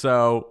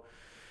 So,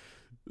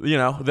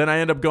 then I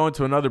end up going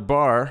to another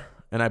bar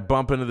and I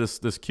bump into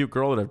this cute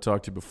girl that I've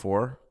talked to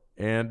before.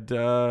 And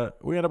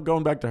we end up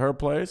going back to her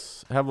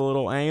place, have a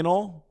little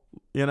anal,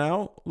 get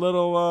a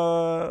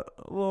little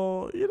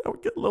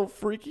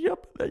freaky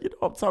up there.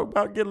 I'm talking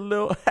about, get a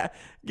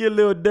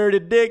little dirty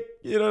dick.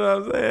 You know what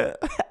I'm saying?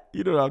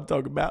 You know what I'm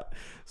talking about.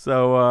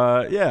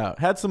 So,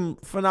 had some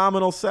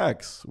phenomenal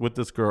sex with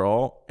this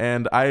girl.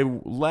 And I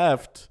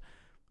left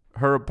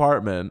her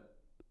apartment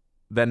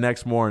that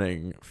next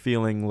morning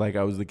feeling like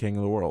I was the king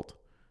of the world.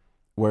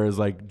 Whereas,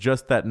 like,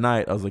 just that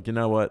night, I was like, you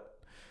know what?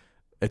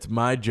 It's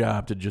my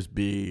job to just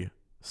be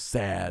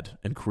sad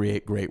and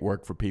create great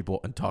work for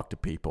people and talk to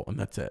people. And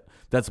that's it.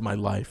 That's my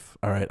life.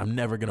 All right. I'm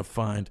never going to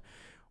find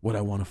what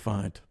I want to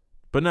find.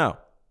 But no.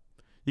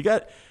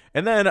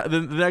 And then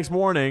the next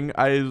morning,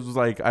 I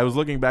was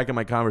looking back at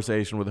my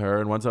conversation with her.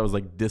 And once I was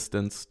like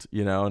distanced,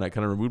 and I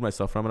kind of removed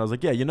myself from it, I was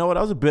like, yeah, you know what?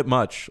 I was a bit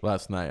much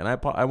last night. And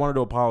I wanted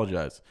to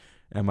apologize.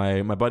 And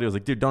my buddy was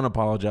like, dude, don't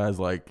apologize.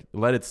 Like,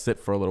 let it sit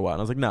for a little while. And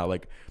I was like, no,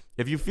 like,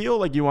 if you feel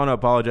like you want to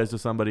apologize to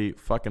somebody,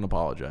 fucking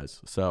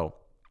apologize.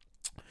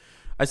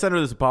 I sent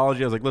her this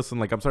apology. I was like, listen,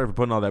 like, I'm sorry for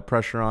putting all that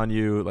pressure on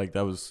you. Like,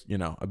 that was,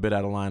 a bit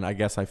out of line. I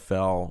guess I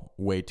fell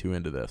way too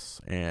into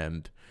this.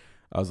 And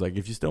I was like,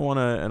 if you still want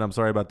to, and I'm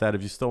sorry about that,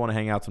 if you still want to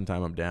hang out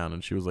sometime, I'm down.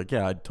 And she was like,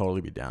 yeah, I'd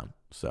totally be down.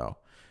 So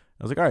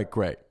I was like, all right,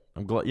 great.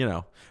 I'm glad,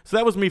 So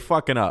that was me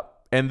fucking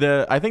up. And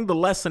I think the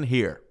lesson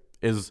here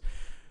is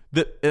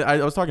that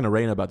I was talking to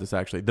Raina about this,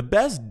 actually. The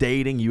best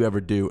dating you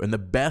ever do and the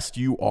best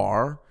you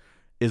are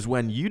is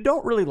when you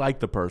don't really like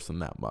the person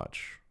that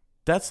much.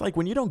 That's like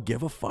when you don't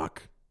give a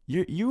fuck.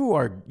 You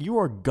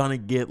are gonna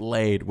get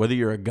laid, whether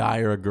you're a guy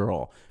or a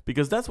girl,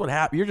 because that's what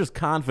happens. You're just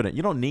confident.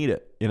 You don't need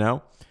it,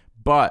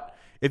 But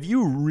if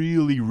you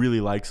really, really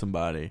like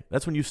somebody,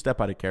 that's when you step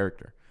out of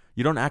character.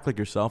 You don't act like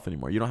yourself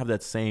anymore. You don't have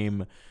that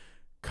same.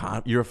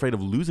 You're afraid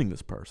of losing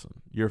this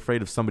person. You're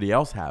afraid of somebody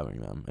else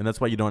having them, and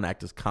that's why you don't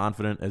act as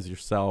confident as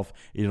yourself.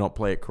 You don't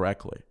play it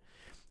correctly.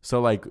 So,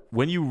 like,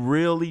 when you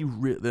really,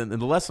 and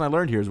the lesson I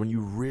learned here is when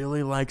you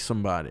really like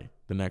somebody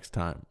the next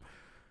time,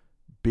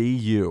 be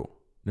you,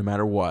 no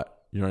matter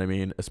what. You know what I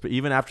mean?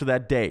 Even after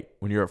that date,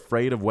 when you're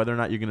afraid of whether or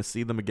not you're going to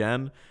see them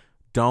again,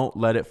 don't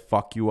let it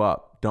fuck you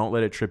up. Don't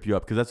let it trip you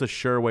up, because that's a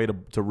sure way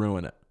to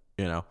ruin it,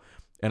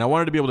 And I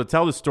wanted to be able to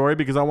tell this story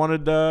because I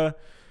wanted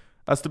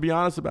us to be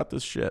honest about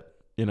this shit,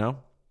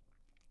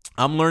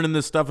 I'm learning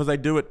this stuff as I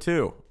do it,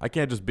 too. I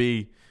can't just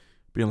being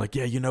like,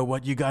 yeah, you know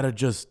what? You gotta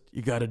just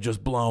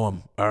blow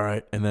them, all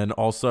right? And then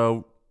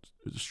also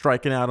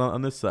striking out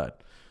on this side.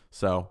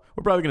 So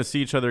we're probably gonna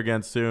see each other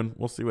again soon.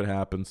 We'll see what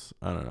happens.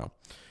 I don't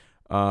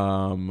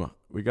know.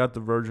 We got the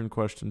virgin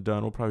question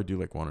done. We'll probably do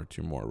like one or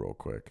two more real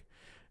quick.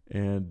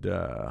 And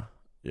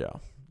yeah,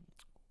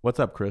 what's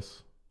up,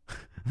 Chris?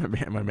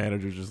 My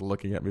manager's just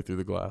looking at me through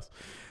the glass.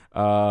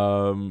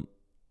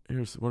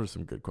 What are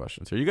some good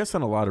questions here? You guys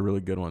sent a lot of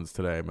really good ones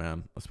today,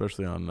 man,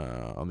 especially on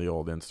the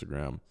old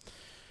Instagram.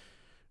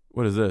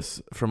 What is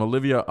this? From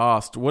Olivia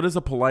Ost. What is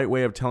a polite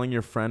way of telling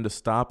your friend to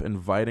stop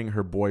inviting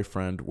her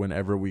boyfriend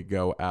whenever we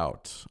go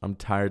out? I'm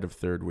tired of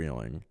third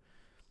wheeling.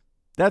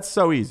 That's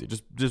so easy.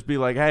 Just be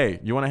like,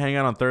 hey, you want to hang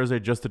out on Thursday,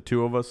 just the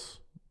two of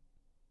us?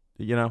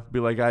 Be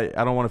like, I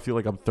don't want to feel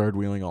like I'm third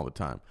wheeling all the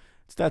time.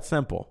 It's that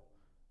simple.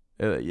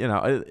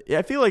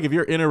 I feel like if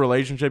you're in a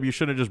relationship, you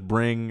shouldn't just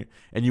bring,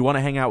 and you want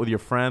to hang out with your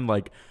friend,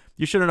 like,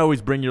 you shouldn't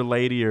always bring your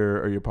lady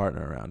or your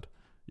partner around,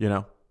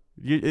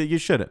 You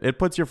shouldn't. It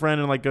puts your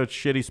friend in like a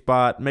shitty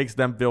spot, makes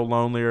them feel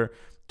lonelier.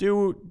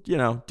 Do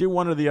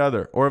one or the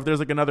other. Or if there's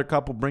like another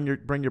couple, bring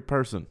your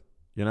person,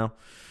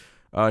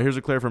 Here's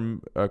a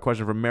question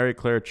from Mary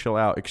Claire Chill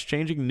Out.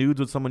 Exchanging nudes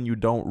with someone you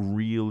don't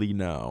really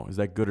know, is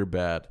that good or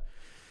bad?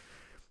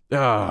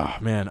 Oh,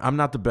 man, I'm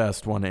not the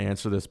best one to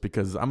answer this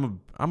because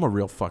I'm a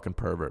real fucking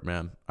pervert,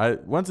 man. I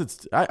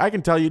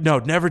can tell you, no,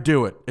 never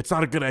do it. It's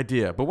not a good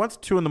idea. But once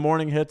 2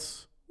 a.m.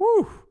 hits,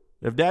 woo,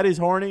 if daddy's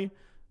horny,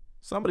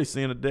 somebody's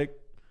seeing a dick.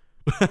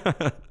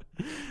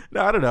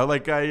 No, I don't know.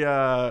 Like,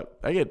 I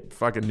get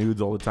fucking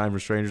nudes all the time from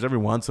strangers. Every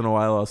once in a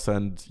while, I'll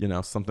send,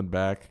 something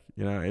back.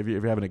 If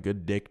you're having a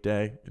good dick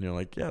day and you're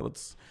like, yeah,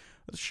 let's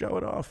show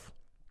it off.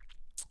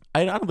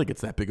 I don't think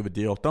it's that big of a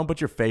deal. Don't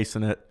put your face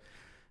in it.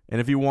 And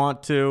if you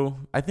want to,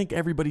 I think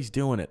everybody's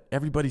doing it.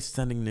 Everybody's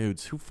sending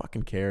nudes. Who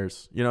fucking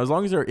cares? As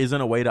long as there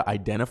isn't a way to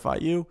identify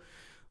you,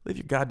 live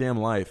your goddamn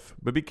life.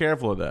 But be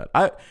careful of that.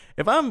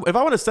 If I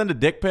want to send a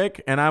dick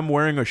pic and I'm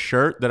wearing a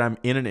shirt that I'm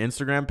in an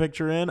Instagram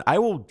picture in, I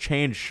will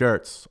change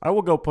shirts. I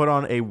will go put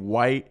on a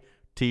white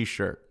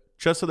t-shirt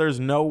just so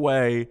there's no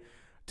way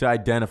to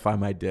identify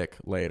my dick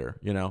later,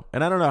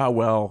 And I don't know how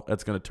well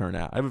that's going to turn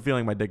out. I have a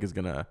feeling my dick is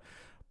going to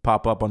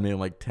pop up on me in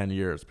like 10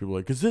 years. People are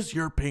like, is this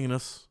your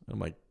penis? I'm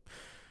like,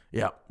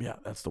 yeah,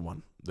 that's the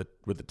one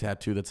with the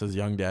tattoo that says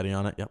Young Daddy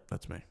on it. Yep,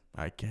 that's me.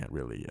 I can't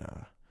really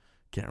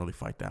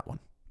fight that one,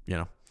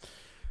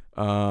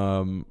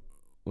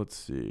 Let's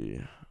see.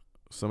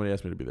 Somebody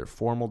asked me to be their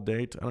formal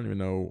date. I don't even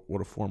know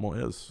what a formal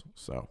is.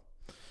 So,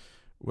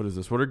 what is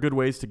this? What are good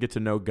ways to get to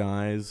know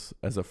guys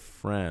as a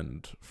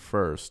friend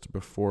first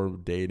before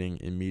dating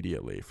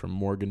immediately? From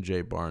Morgan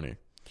J. Barney.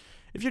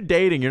 If you're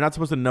dating, you're not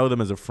supposed to know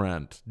them as a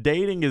friend.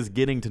 Dating is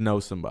getting to know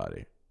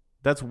somebody.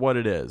 That's what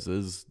it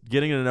is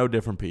getting to know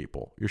different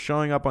people. You're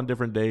showing up on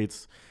different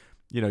dates.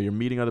 You're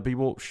meeting other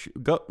people.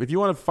 Go if you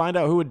want to find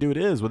out who a dude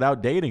is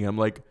without dating him,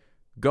 like,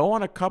 go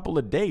on a couple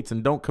of dates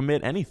and don't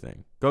commit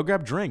anything. Go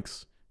grab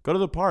drinks. Go to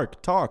the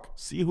park. Talk.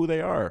 See who they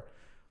are.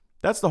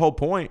 That's the whole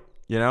point,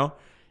 You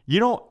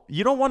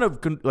don't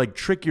want to like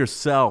trick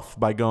yourself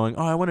by going,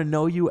 oh, I want to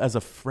know you as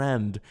a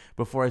friend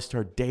before I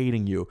start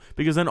dating you.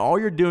 Because then all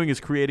you're doing is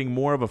creating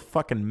more of a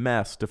fucking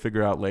mess to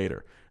figure out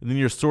later. And then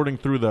you're sorting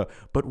through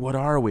but what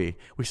are we?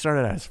 We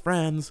started as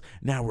friends.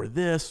 Now we're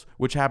this,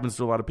 which happens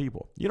to a lot of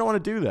people. You don't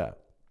want to do that.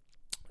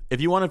 If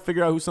you want to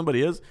figure out who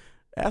somebody is,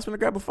 ask them to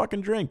grab a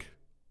fucking drink.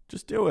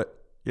 Just do it.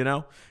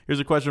 Here's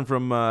a question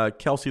from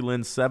Kelsey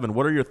Lynn 7.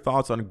 What are your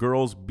thoughts on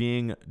girls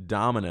being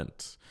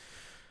dominant?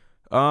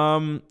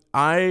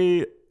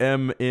 I think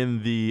I'm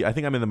in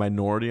the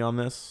minority on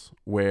this,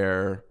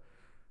 where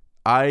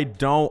I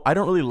don't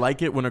really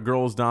like it when a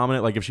girl is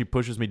dominant. Like if she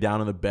pushes me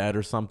down in the bed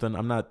or something,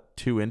 I'm not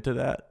too into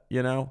that,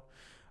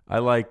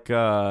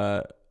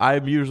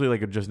 I'm usually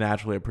like just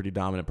naturally a pretty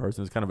dominant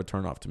person. It's kind of a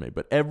turnoff to me.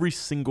 But every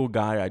single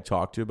guy I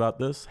talk to about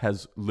this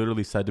has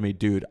literally said to me,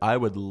 dude, I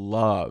would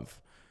love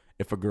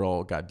if a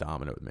girl got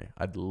dominant with me.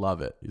 I'd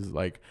love it. He's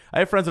like, I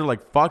have friends that are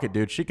like, fuck it,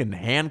 dude. She can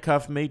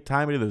handcuff me,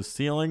 tie me to the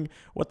ceiling,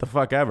 what the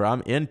fuck ever.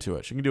 I'm into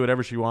it. She can do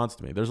whatever she wants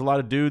to me. There's a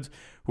lot of dudes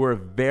who are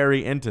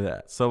very into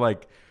that. So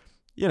like,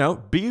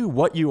 be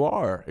what you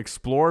are.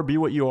 Explore, be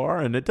what you are.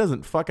 And it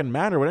doesn't fucking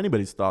matter what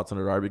anybody's thoughts on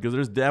it are, because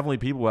there's definitely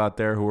people out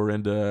there who are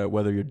into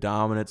whether you're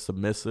dominant,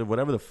 submissive,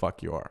 whatever the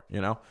fuck you are,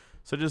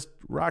 So just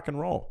rock and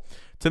roll.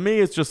 To me,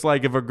 it's just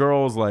like if a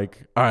girl's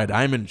like, all right,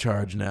 I'm in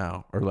charge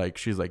now. Or like,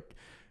 she's like,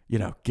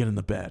 get in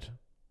the bed.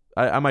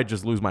 I might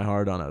just lose my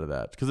heart on out of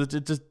that, because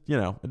it just,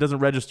 it doesn't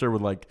register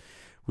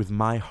with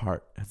my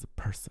heart as a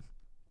person.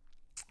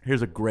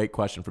 Here's a great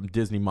question from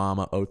Disney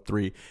Mama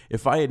 03.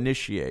 If I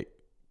initiate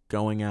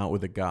going out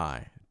with a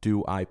guy,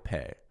 do I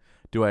pay?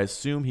 Do I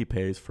assume he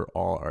pays for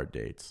all our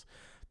dates?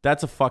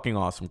 That's a fucking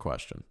awesome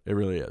question. It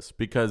really is,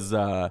 because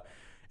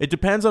it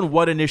depends on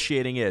what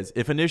initiating is.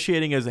 If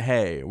initiating is,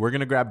 hey, we're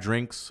going to grab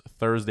drinks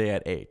Thursday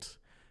at 8,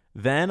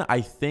 then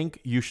I think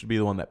you should be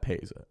the one that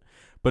pays it.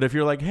 But if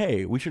you're like,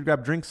 hey, we should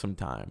grab drinks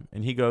sometime,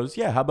 and he goes,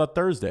 yeah, how about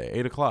Thursday,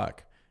 8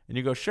 o'clock? And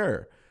you go,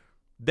 sure.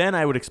 Then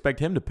I would expect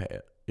him to pay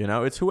it.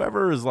 It's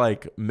whoever is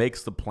like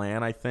makes the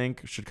plan, I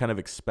think, should kind of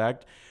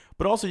expect.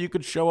 But also you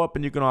could show up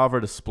and you can offer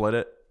to split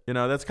it.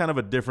 That's kind of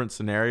a different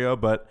scenario,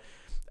 but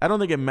I don't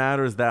think it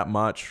matters that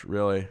much,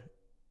 really.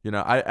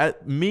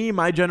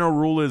 My general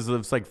rule is if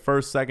it's like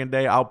first, second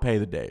day, I'll pay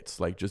the dates.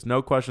 Like just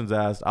no questions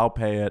asked. I'll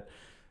pay it.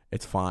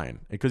 It's fine.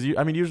 Because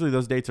usually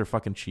those dates are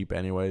fucking cheap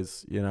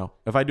anyways.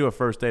 If I do a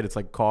first date, it's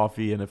like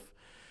coffee. And if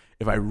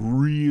I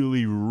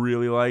really,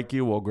 really like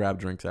you, we'll grab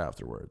drinks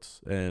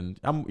afterwards. And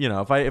I'm,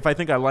 if I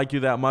think I like you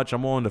that much,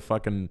 I'm willing to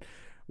fucking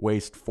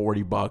waste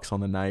 $40 on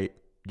the night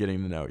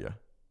getting to know you.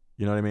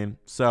 You know what I mean?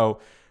 So,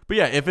 but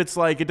yeah, if it's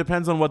like, it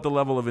depends on what the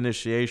level of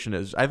initiation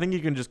is. I think you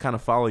can just kind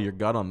of follow your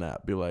gut on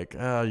that. Be like,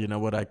 oh, you know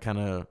what? I kind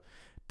of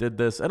did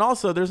this. And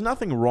also, there's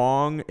nothing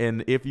wrong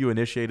in if you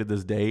initiated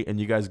this date and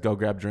you guys go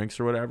grab drinks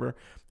or whatever,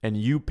 and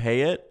you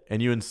pay it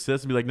and you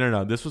insist and be like,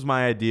 no, this was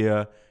my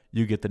idea.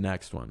 You get the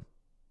next one,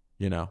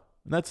 And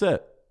that's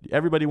it.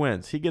 Everybody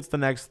wins. He gets the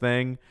next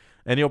thing,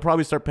 and he'll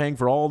probably start paying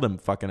for all of them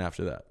fucking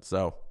after that.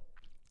 So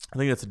I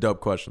think that's a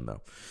dope question,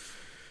 though.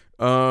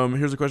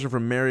 Here's a question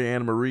from Mary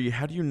Ann Marie.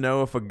 How do you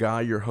know if a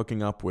guy you're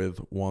hooking up with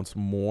wants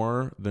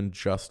more than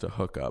just a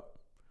hookup?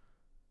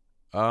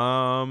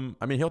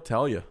 He'll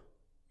tell you.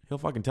 He'll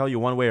fucking tell you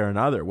one way or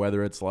another,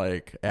 whether it's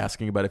like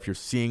asking about if you're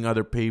seeing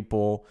other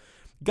people.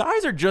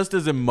 Guys are just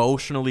as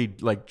emotionally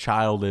like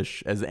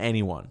childish as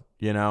anyone,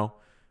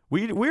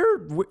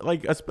 We're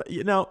like,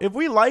 if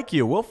we like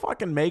you, we'll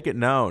fucking make it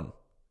known.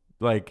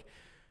 Like,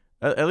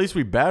 at least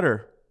we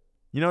better.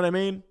 You know what I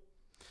mean?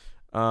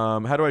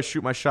 How do I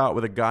shoot my shot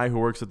with a guy who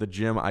works at the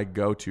gym I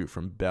go to?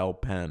 From Bell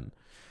Penn.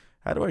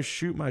 How do I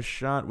shoot my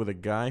shot with a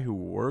guy who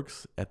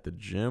works at the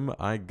gym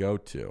I go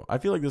to? I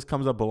feel like this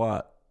comes up a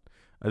lot.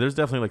 There's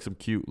definitely like some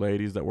cute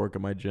ladies that work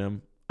at my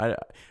gym.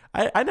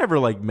 I never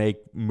like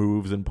make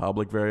moves in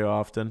public very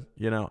often.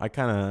 I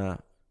kind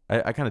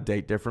of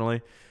date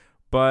differently.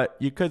 But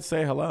you could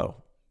say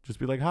hello. Just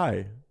be like,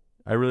 hi,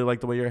 I really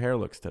like the way your hair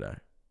looks today.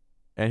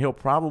 And he'll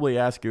probably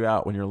ask you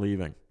out when you're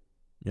leaving.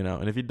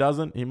 And if he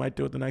doesn't, he might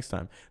do it the next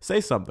time.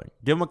 Say something.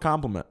 Give him a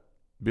compliment.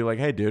 Be like,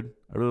 hey, dude,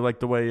 I really like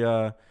the way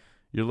your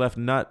left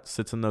nut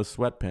sits in those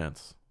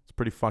sweatpants. It's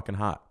pretty fucking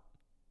hot.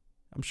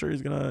 I'm sure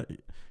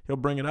he'll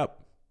bring it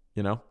up,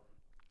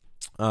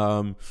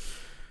 I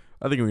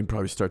think we can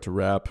probably start to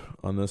wrap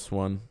on this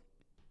one.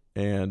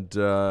 And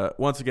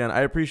once again,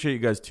 I appreciate you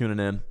guys tuning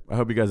in. I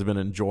hope you guys have been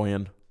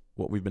enjoying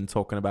what we've been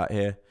talking about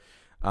here.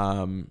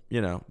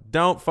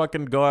 Don't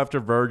fucking go after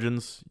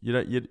virgins.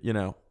 You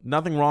know,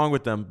 nothing wrong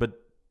with them, but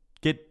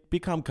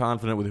become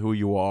confident with who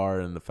you are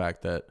and the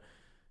fact that,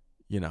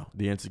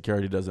 the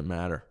insecurity doesn't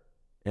matter.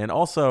 And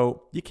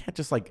also, you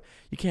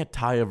can't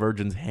tie a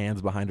virgin's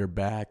hands behind her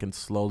back and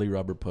slowly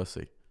rub her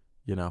pussy.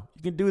 You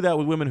can do that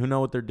with women who know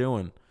what they're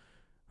doing,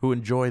 who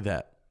enjoy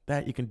that.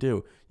 That you can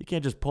do. You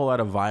can't just pull out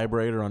a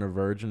vibrator on a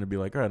virgin and be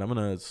like, all right, I'm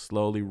going to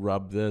slowly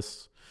rub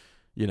this,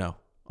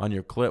 on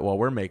your clit while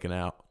we're making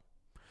out.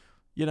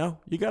 You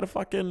got to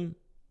fucking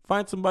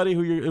find somebody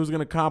who's going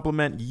to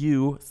compliment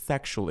you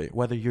sexually,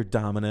 whether you're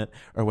dominant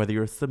or whether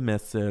you're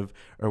submissive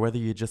or whether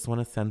you just want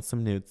to send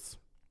some nudes.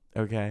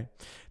 Okay.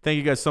 Thank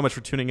you guys so much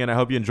for tuning in. I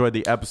hope you enjoyed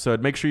the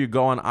episode. Make sure you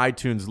go on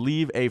iTunes,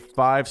 leave a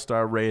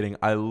 5-star rating.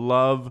 I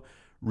love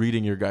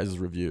reading your guys'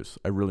 reviews.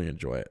 I really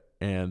enjoy it.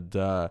 And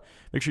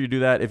make sure you do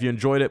that. If you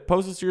enjoyed it,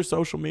 post us to your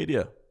social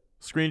media.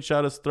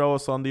 Screenshot us, throw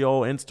us on the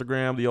old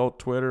Instagram, the old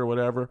Twitter,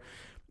 whatever.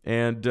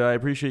 And I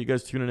appreciate you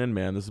guys tuning in,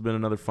 man. This has been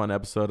another fun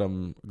episode.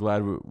 I'm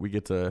glad we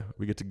get to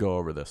go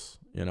over this,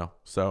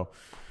 So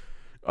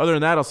other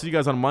than that, I'll see you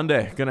guys on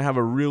Monday. Going to have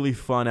a really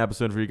fun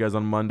episode for you guys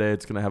on Monday.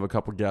 It's going to have a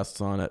couple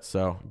guests on it.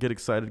 So get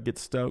excited, get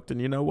stoked.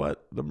 And you know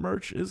what? The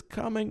merch is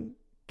coming.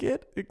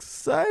 Get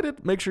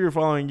excited. Make sure you're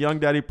following Young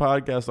Daddy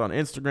Podcast on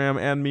Instagram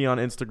and me on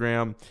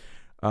Instagram.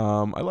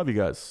 I love you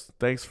guys.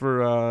 Thanks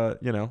for,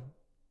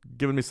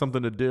 giving me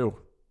something to do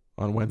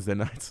on Wednesday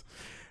nights.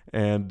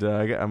 And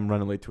I'm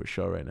running late to a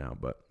show right now.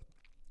 But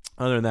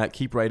other than that,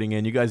 keep writing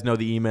in. You guys know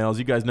the emails.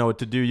 You guys know what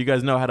to do. You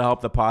guys know how to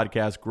help the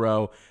podcast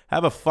grow.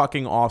 Have a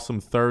fucking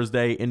awesome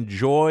Thursday.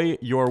 Enjoy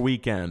your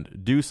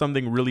weekend. Do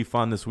something really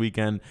fun this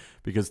weekend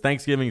because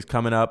Thanksgiving is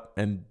coming up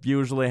and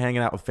usually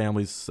hanging out with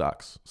families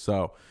sucks.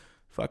 So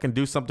fucking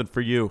do something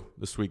for you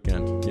this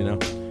weekend,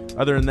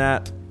 Other than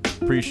that,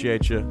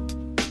 appreciate you.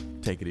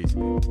 Take it easy.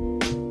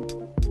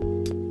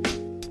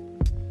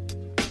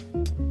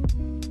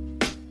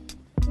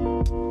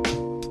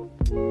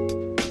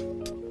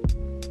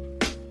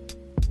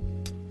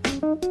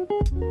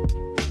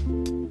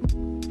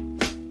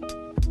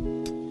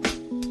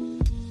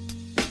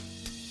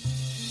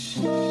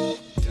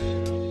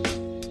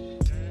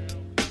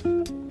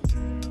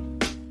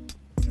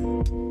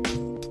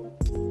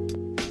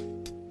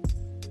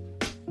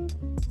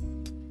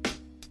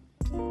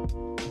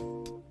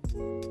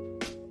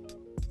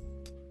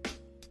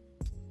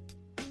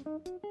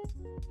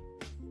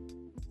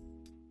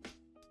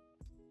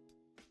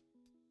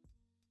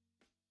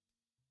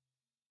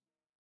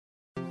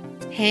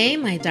 Hey,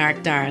 my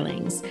dark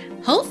darlings.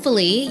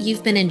 Hopefully,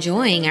 you've been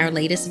enjoying our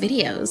latest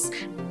videos.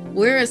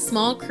 We're a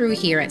small crew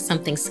here at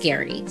Something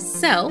Scary,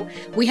 so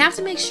we have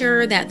to make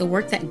sure that the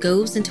work that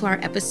goes into our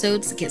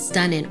episodes gets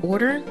done in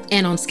order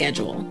and on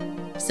schedule.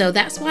 So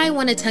that's why I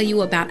want to tell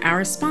you about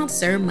our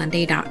sponsor,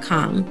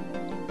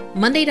 Monday.com.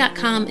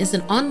 Monday.com is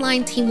an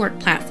online teamwork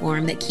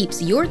platform that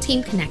keeps your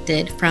team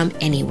connected from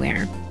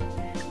anywhere.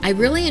 I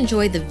really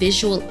enjoy the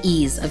visual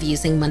ease of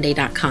using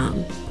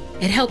Monday.com.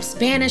 It helps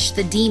banish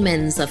the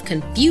demons of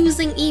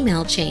confusing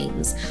email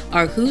chains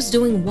or who's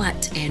doing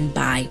what and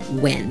by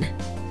when.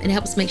 It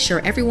helps make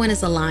sure everyone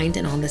is aligned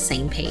and on the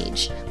same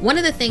page. One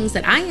of the things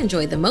that I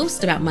enjoy the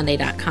most about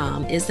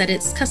Monday.com is that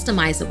it's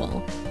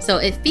customizable, so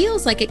it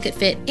feels like it could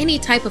fit any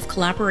type of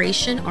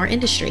collaboration or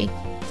industry.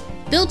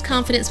 Build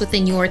confidence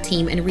within your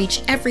team and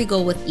reach every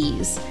goal with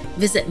ease.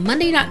 Visit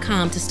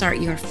Monday.com to start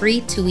your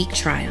free 2-week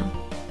trial.